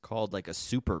creating. It's called like a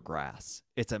super grass.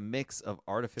 It's a mix of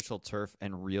artificial turf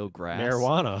and real grass.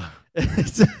 Marijuana.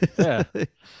 Yeah.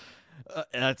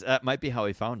 That might be how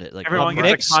he found it. Like everyone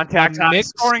gets a contact.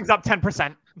 Scoring's up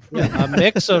 10%. A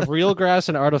mix of real grass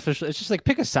and artificial. It's just like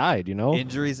pick a side,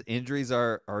 Injuries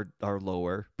are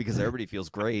lower because everybody feels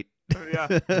great.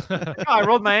 Yeah. I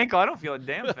rolled my ankle. I don't feel a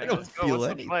damn thing. I don't feel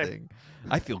anything.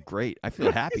 I feel great. I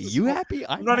feel happy. You happy?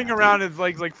 I'm running happy. around, his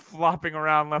legs like flopping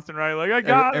around left and right. Like I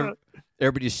got it.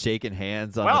 Everybody's shaking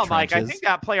hands on the trenches. Mike, I think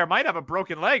that player might have a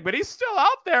broken leg, but he's still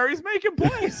out there. He's making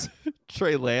plays.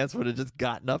 Trey Lance would have just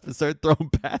gotten up and started throwing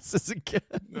passes again.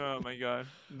 Oh my god!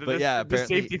 The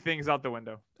safety thing's out the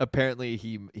window. Apparently,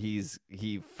 he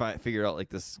figured out like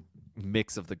this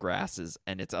mix of the grasses,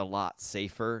 and it's a lot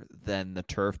safer than the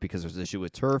turf because there's an issue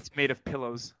with turf. It's made of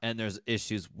pillows, and there's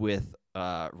issues with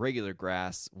regular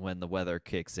grass when the weather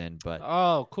kicks in. But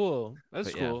cool.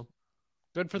 That's cool. Yeah.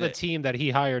 Good for the team that he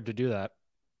hired to do that.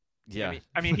 Yeah,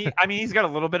 I mean, he's got a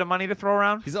little bit of money to throw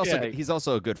around. He's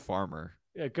also a good farmer.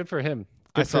 Yeah, good for him.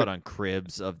 I saw it on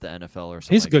Cribs of the NFL or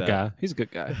something. He's a good guy. He's a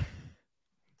good guy.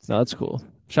 No, that's cool.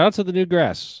 Shout out to the nude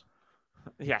grass.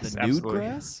 Yes, the absolutely. Nude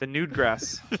grass. The nude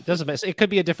grass. It could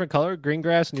be a different color: green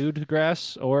grass, nude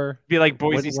grass, or be like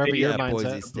Boise State. Yeah,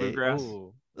 Boise State. Blue grass.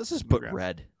 Let's just put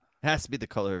red. It has to be the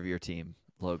color of your team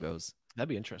logos. That'd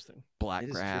be interesting. Black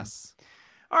grass.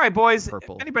 All right, boys.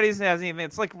 Purple. If anybody has anything,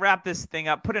 it's like wrap this thing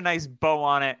up, put a nice bow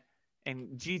on it,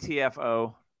 and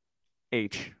GTFOH.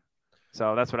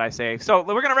 So that's what I say. So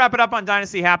we're going to wrap it up on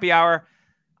Dynasty Happy Hour.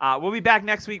 We'll be back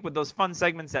next week with those fun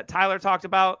segments that Tyler talked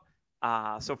about.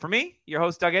 So for me, your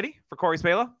host, Doug Eddy, for Corey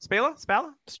Spala,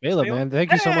 man.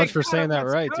 Thank you so much for saying that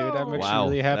right, dude. I'm actually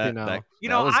really happy now.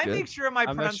 I make sure my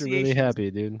pronunciations really happy,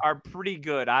 dude. are pretty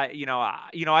good. I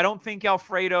don't think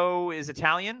Alfredo is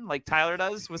Italian like Tyler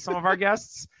does with some of our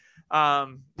guests.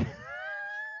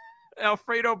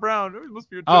 Alfredo Brown. It must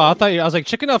be Italian. I was like,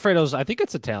 chicken Alfredo's, I think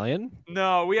it's Italian.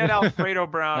 No, we had Alfredo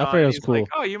Brown. Alfredo's cool. Like,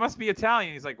 oh, you must be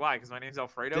Italian. He's like, why? Because my name's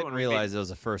Alfredo. Didn't realize it was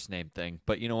a first name thing.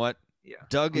 But you know what? Yeah.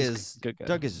 Doug is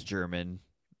German.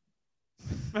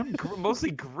 I'm mostly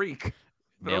Greek.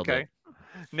 Nailed it.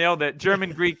 Nailed it.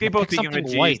 German, Greek. They both begin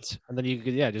with G. White, and then you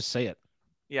could just say it.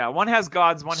 Yeah, one has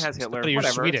gods, one has Hitler. You're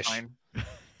Whatever, Swedish.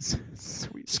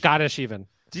 Swedish. Scottish even.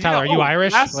 Tyler, are you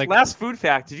Irish? Last food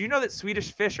fact. Did you know that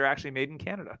Swedish fish are actually made in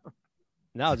Canada?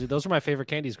 No, dude, those were my favorite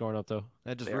candies growing up, though.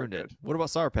 That just They are ruined it. good. What about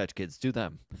Sour Patch Kids? Do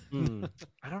them. Mm.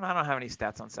 I don't have any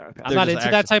stats on Sour Patch. I'm They're not just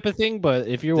into that type of thing, but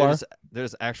if you are,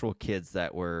 There's actual kids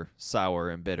that were sour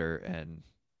and bitter, and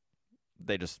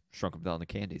they just shrunk them down to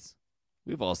candies.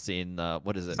 We've all seen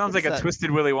what is it? Sounds What like is a that? Twisted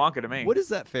Willy Wonka to me. What is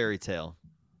that fairy tale?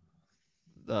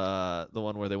 The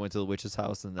one where they went to the witch's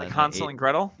house and then Like they Hansel ate- and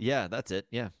Gretel? Yeah, that's it.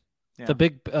 Yeah, the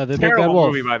big bad Terrible wolf,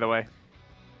 movie, by the way.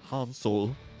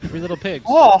 Hansel. 3 Little Pigs.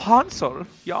 Oh, Hansel.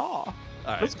 Yeah. All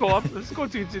right. Let's go up. Let's go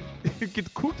to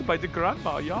get cooked by the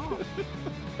grandma. Yeah.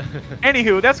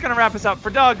 Anywho, that's gonna wrap us up for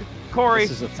Doug, Corey,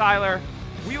 This is a- Tyler.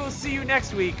 We will see you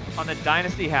next week on the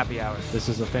Dynasty Happy Hour. This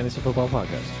is a fantasy football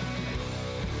podcast.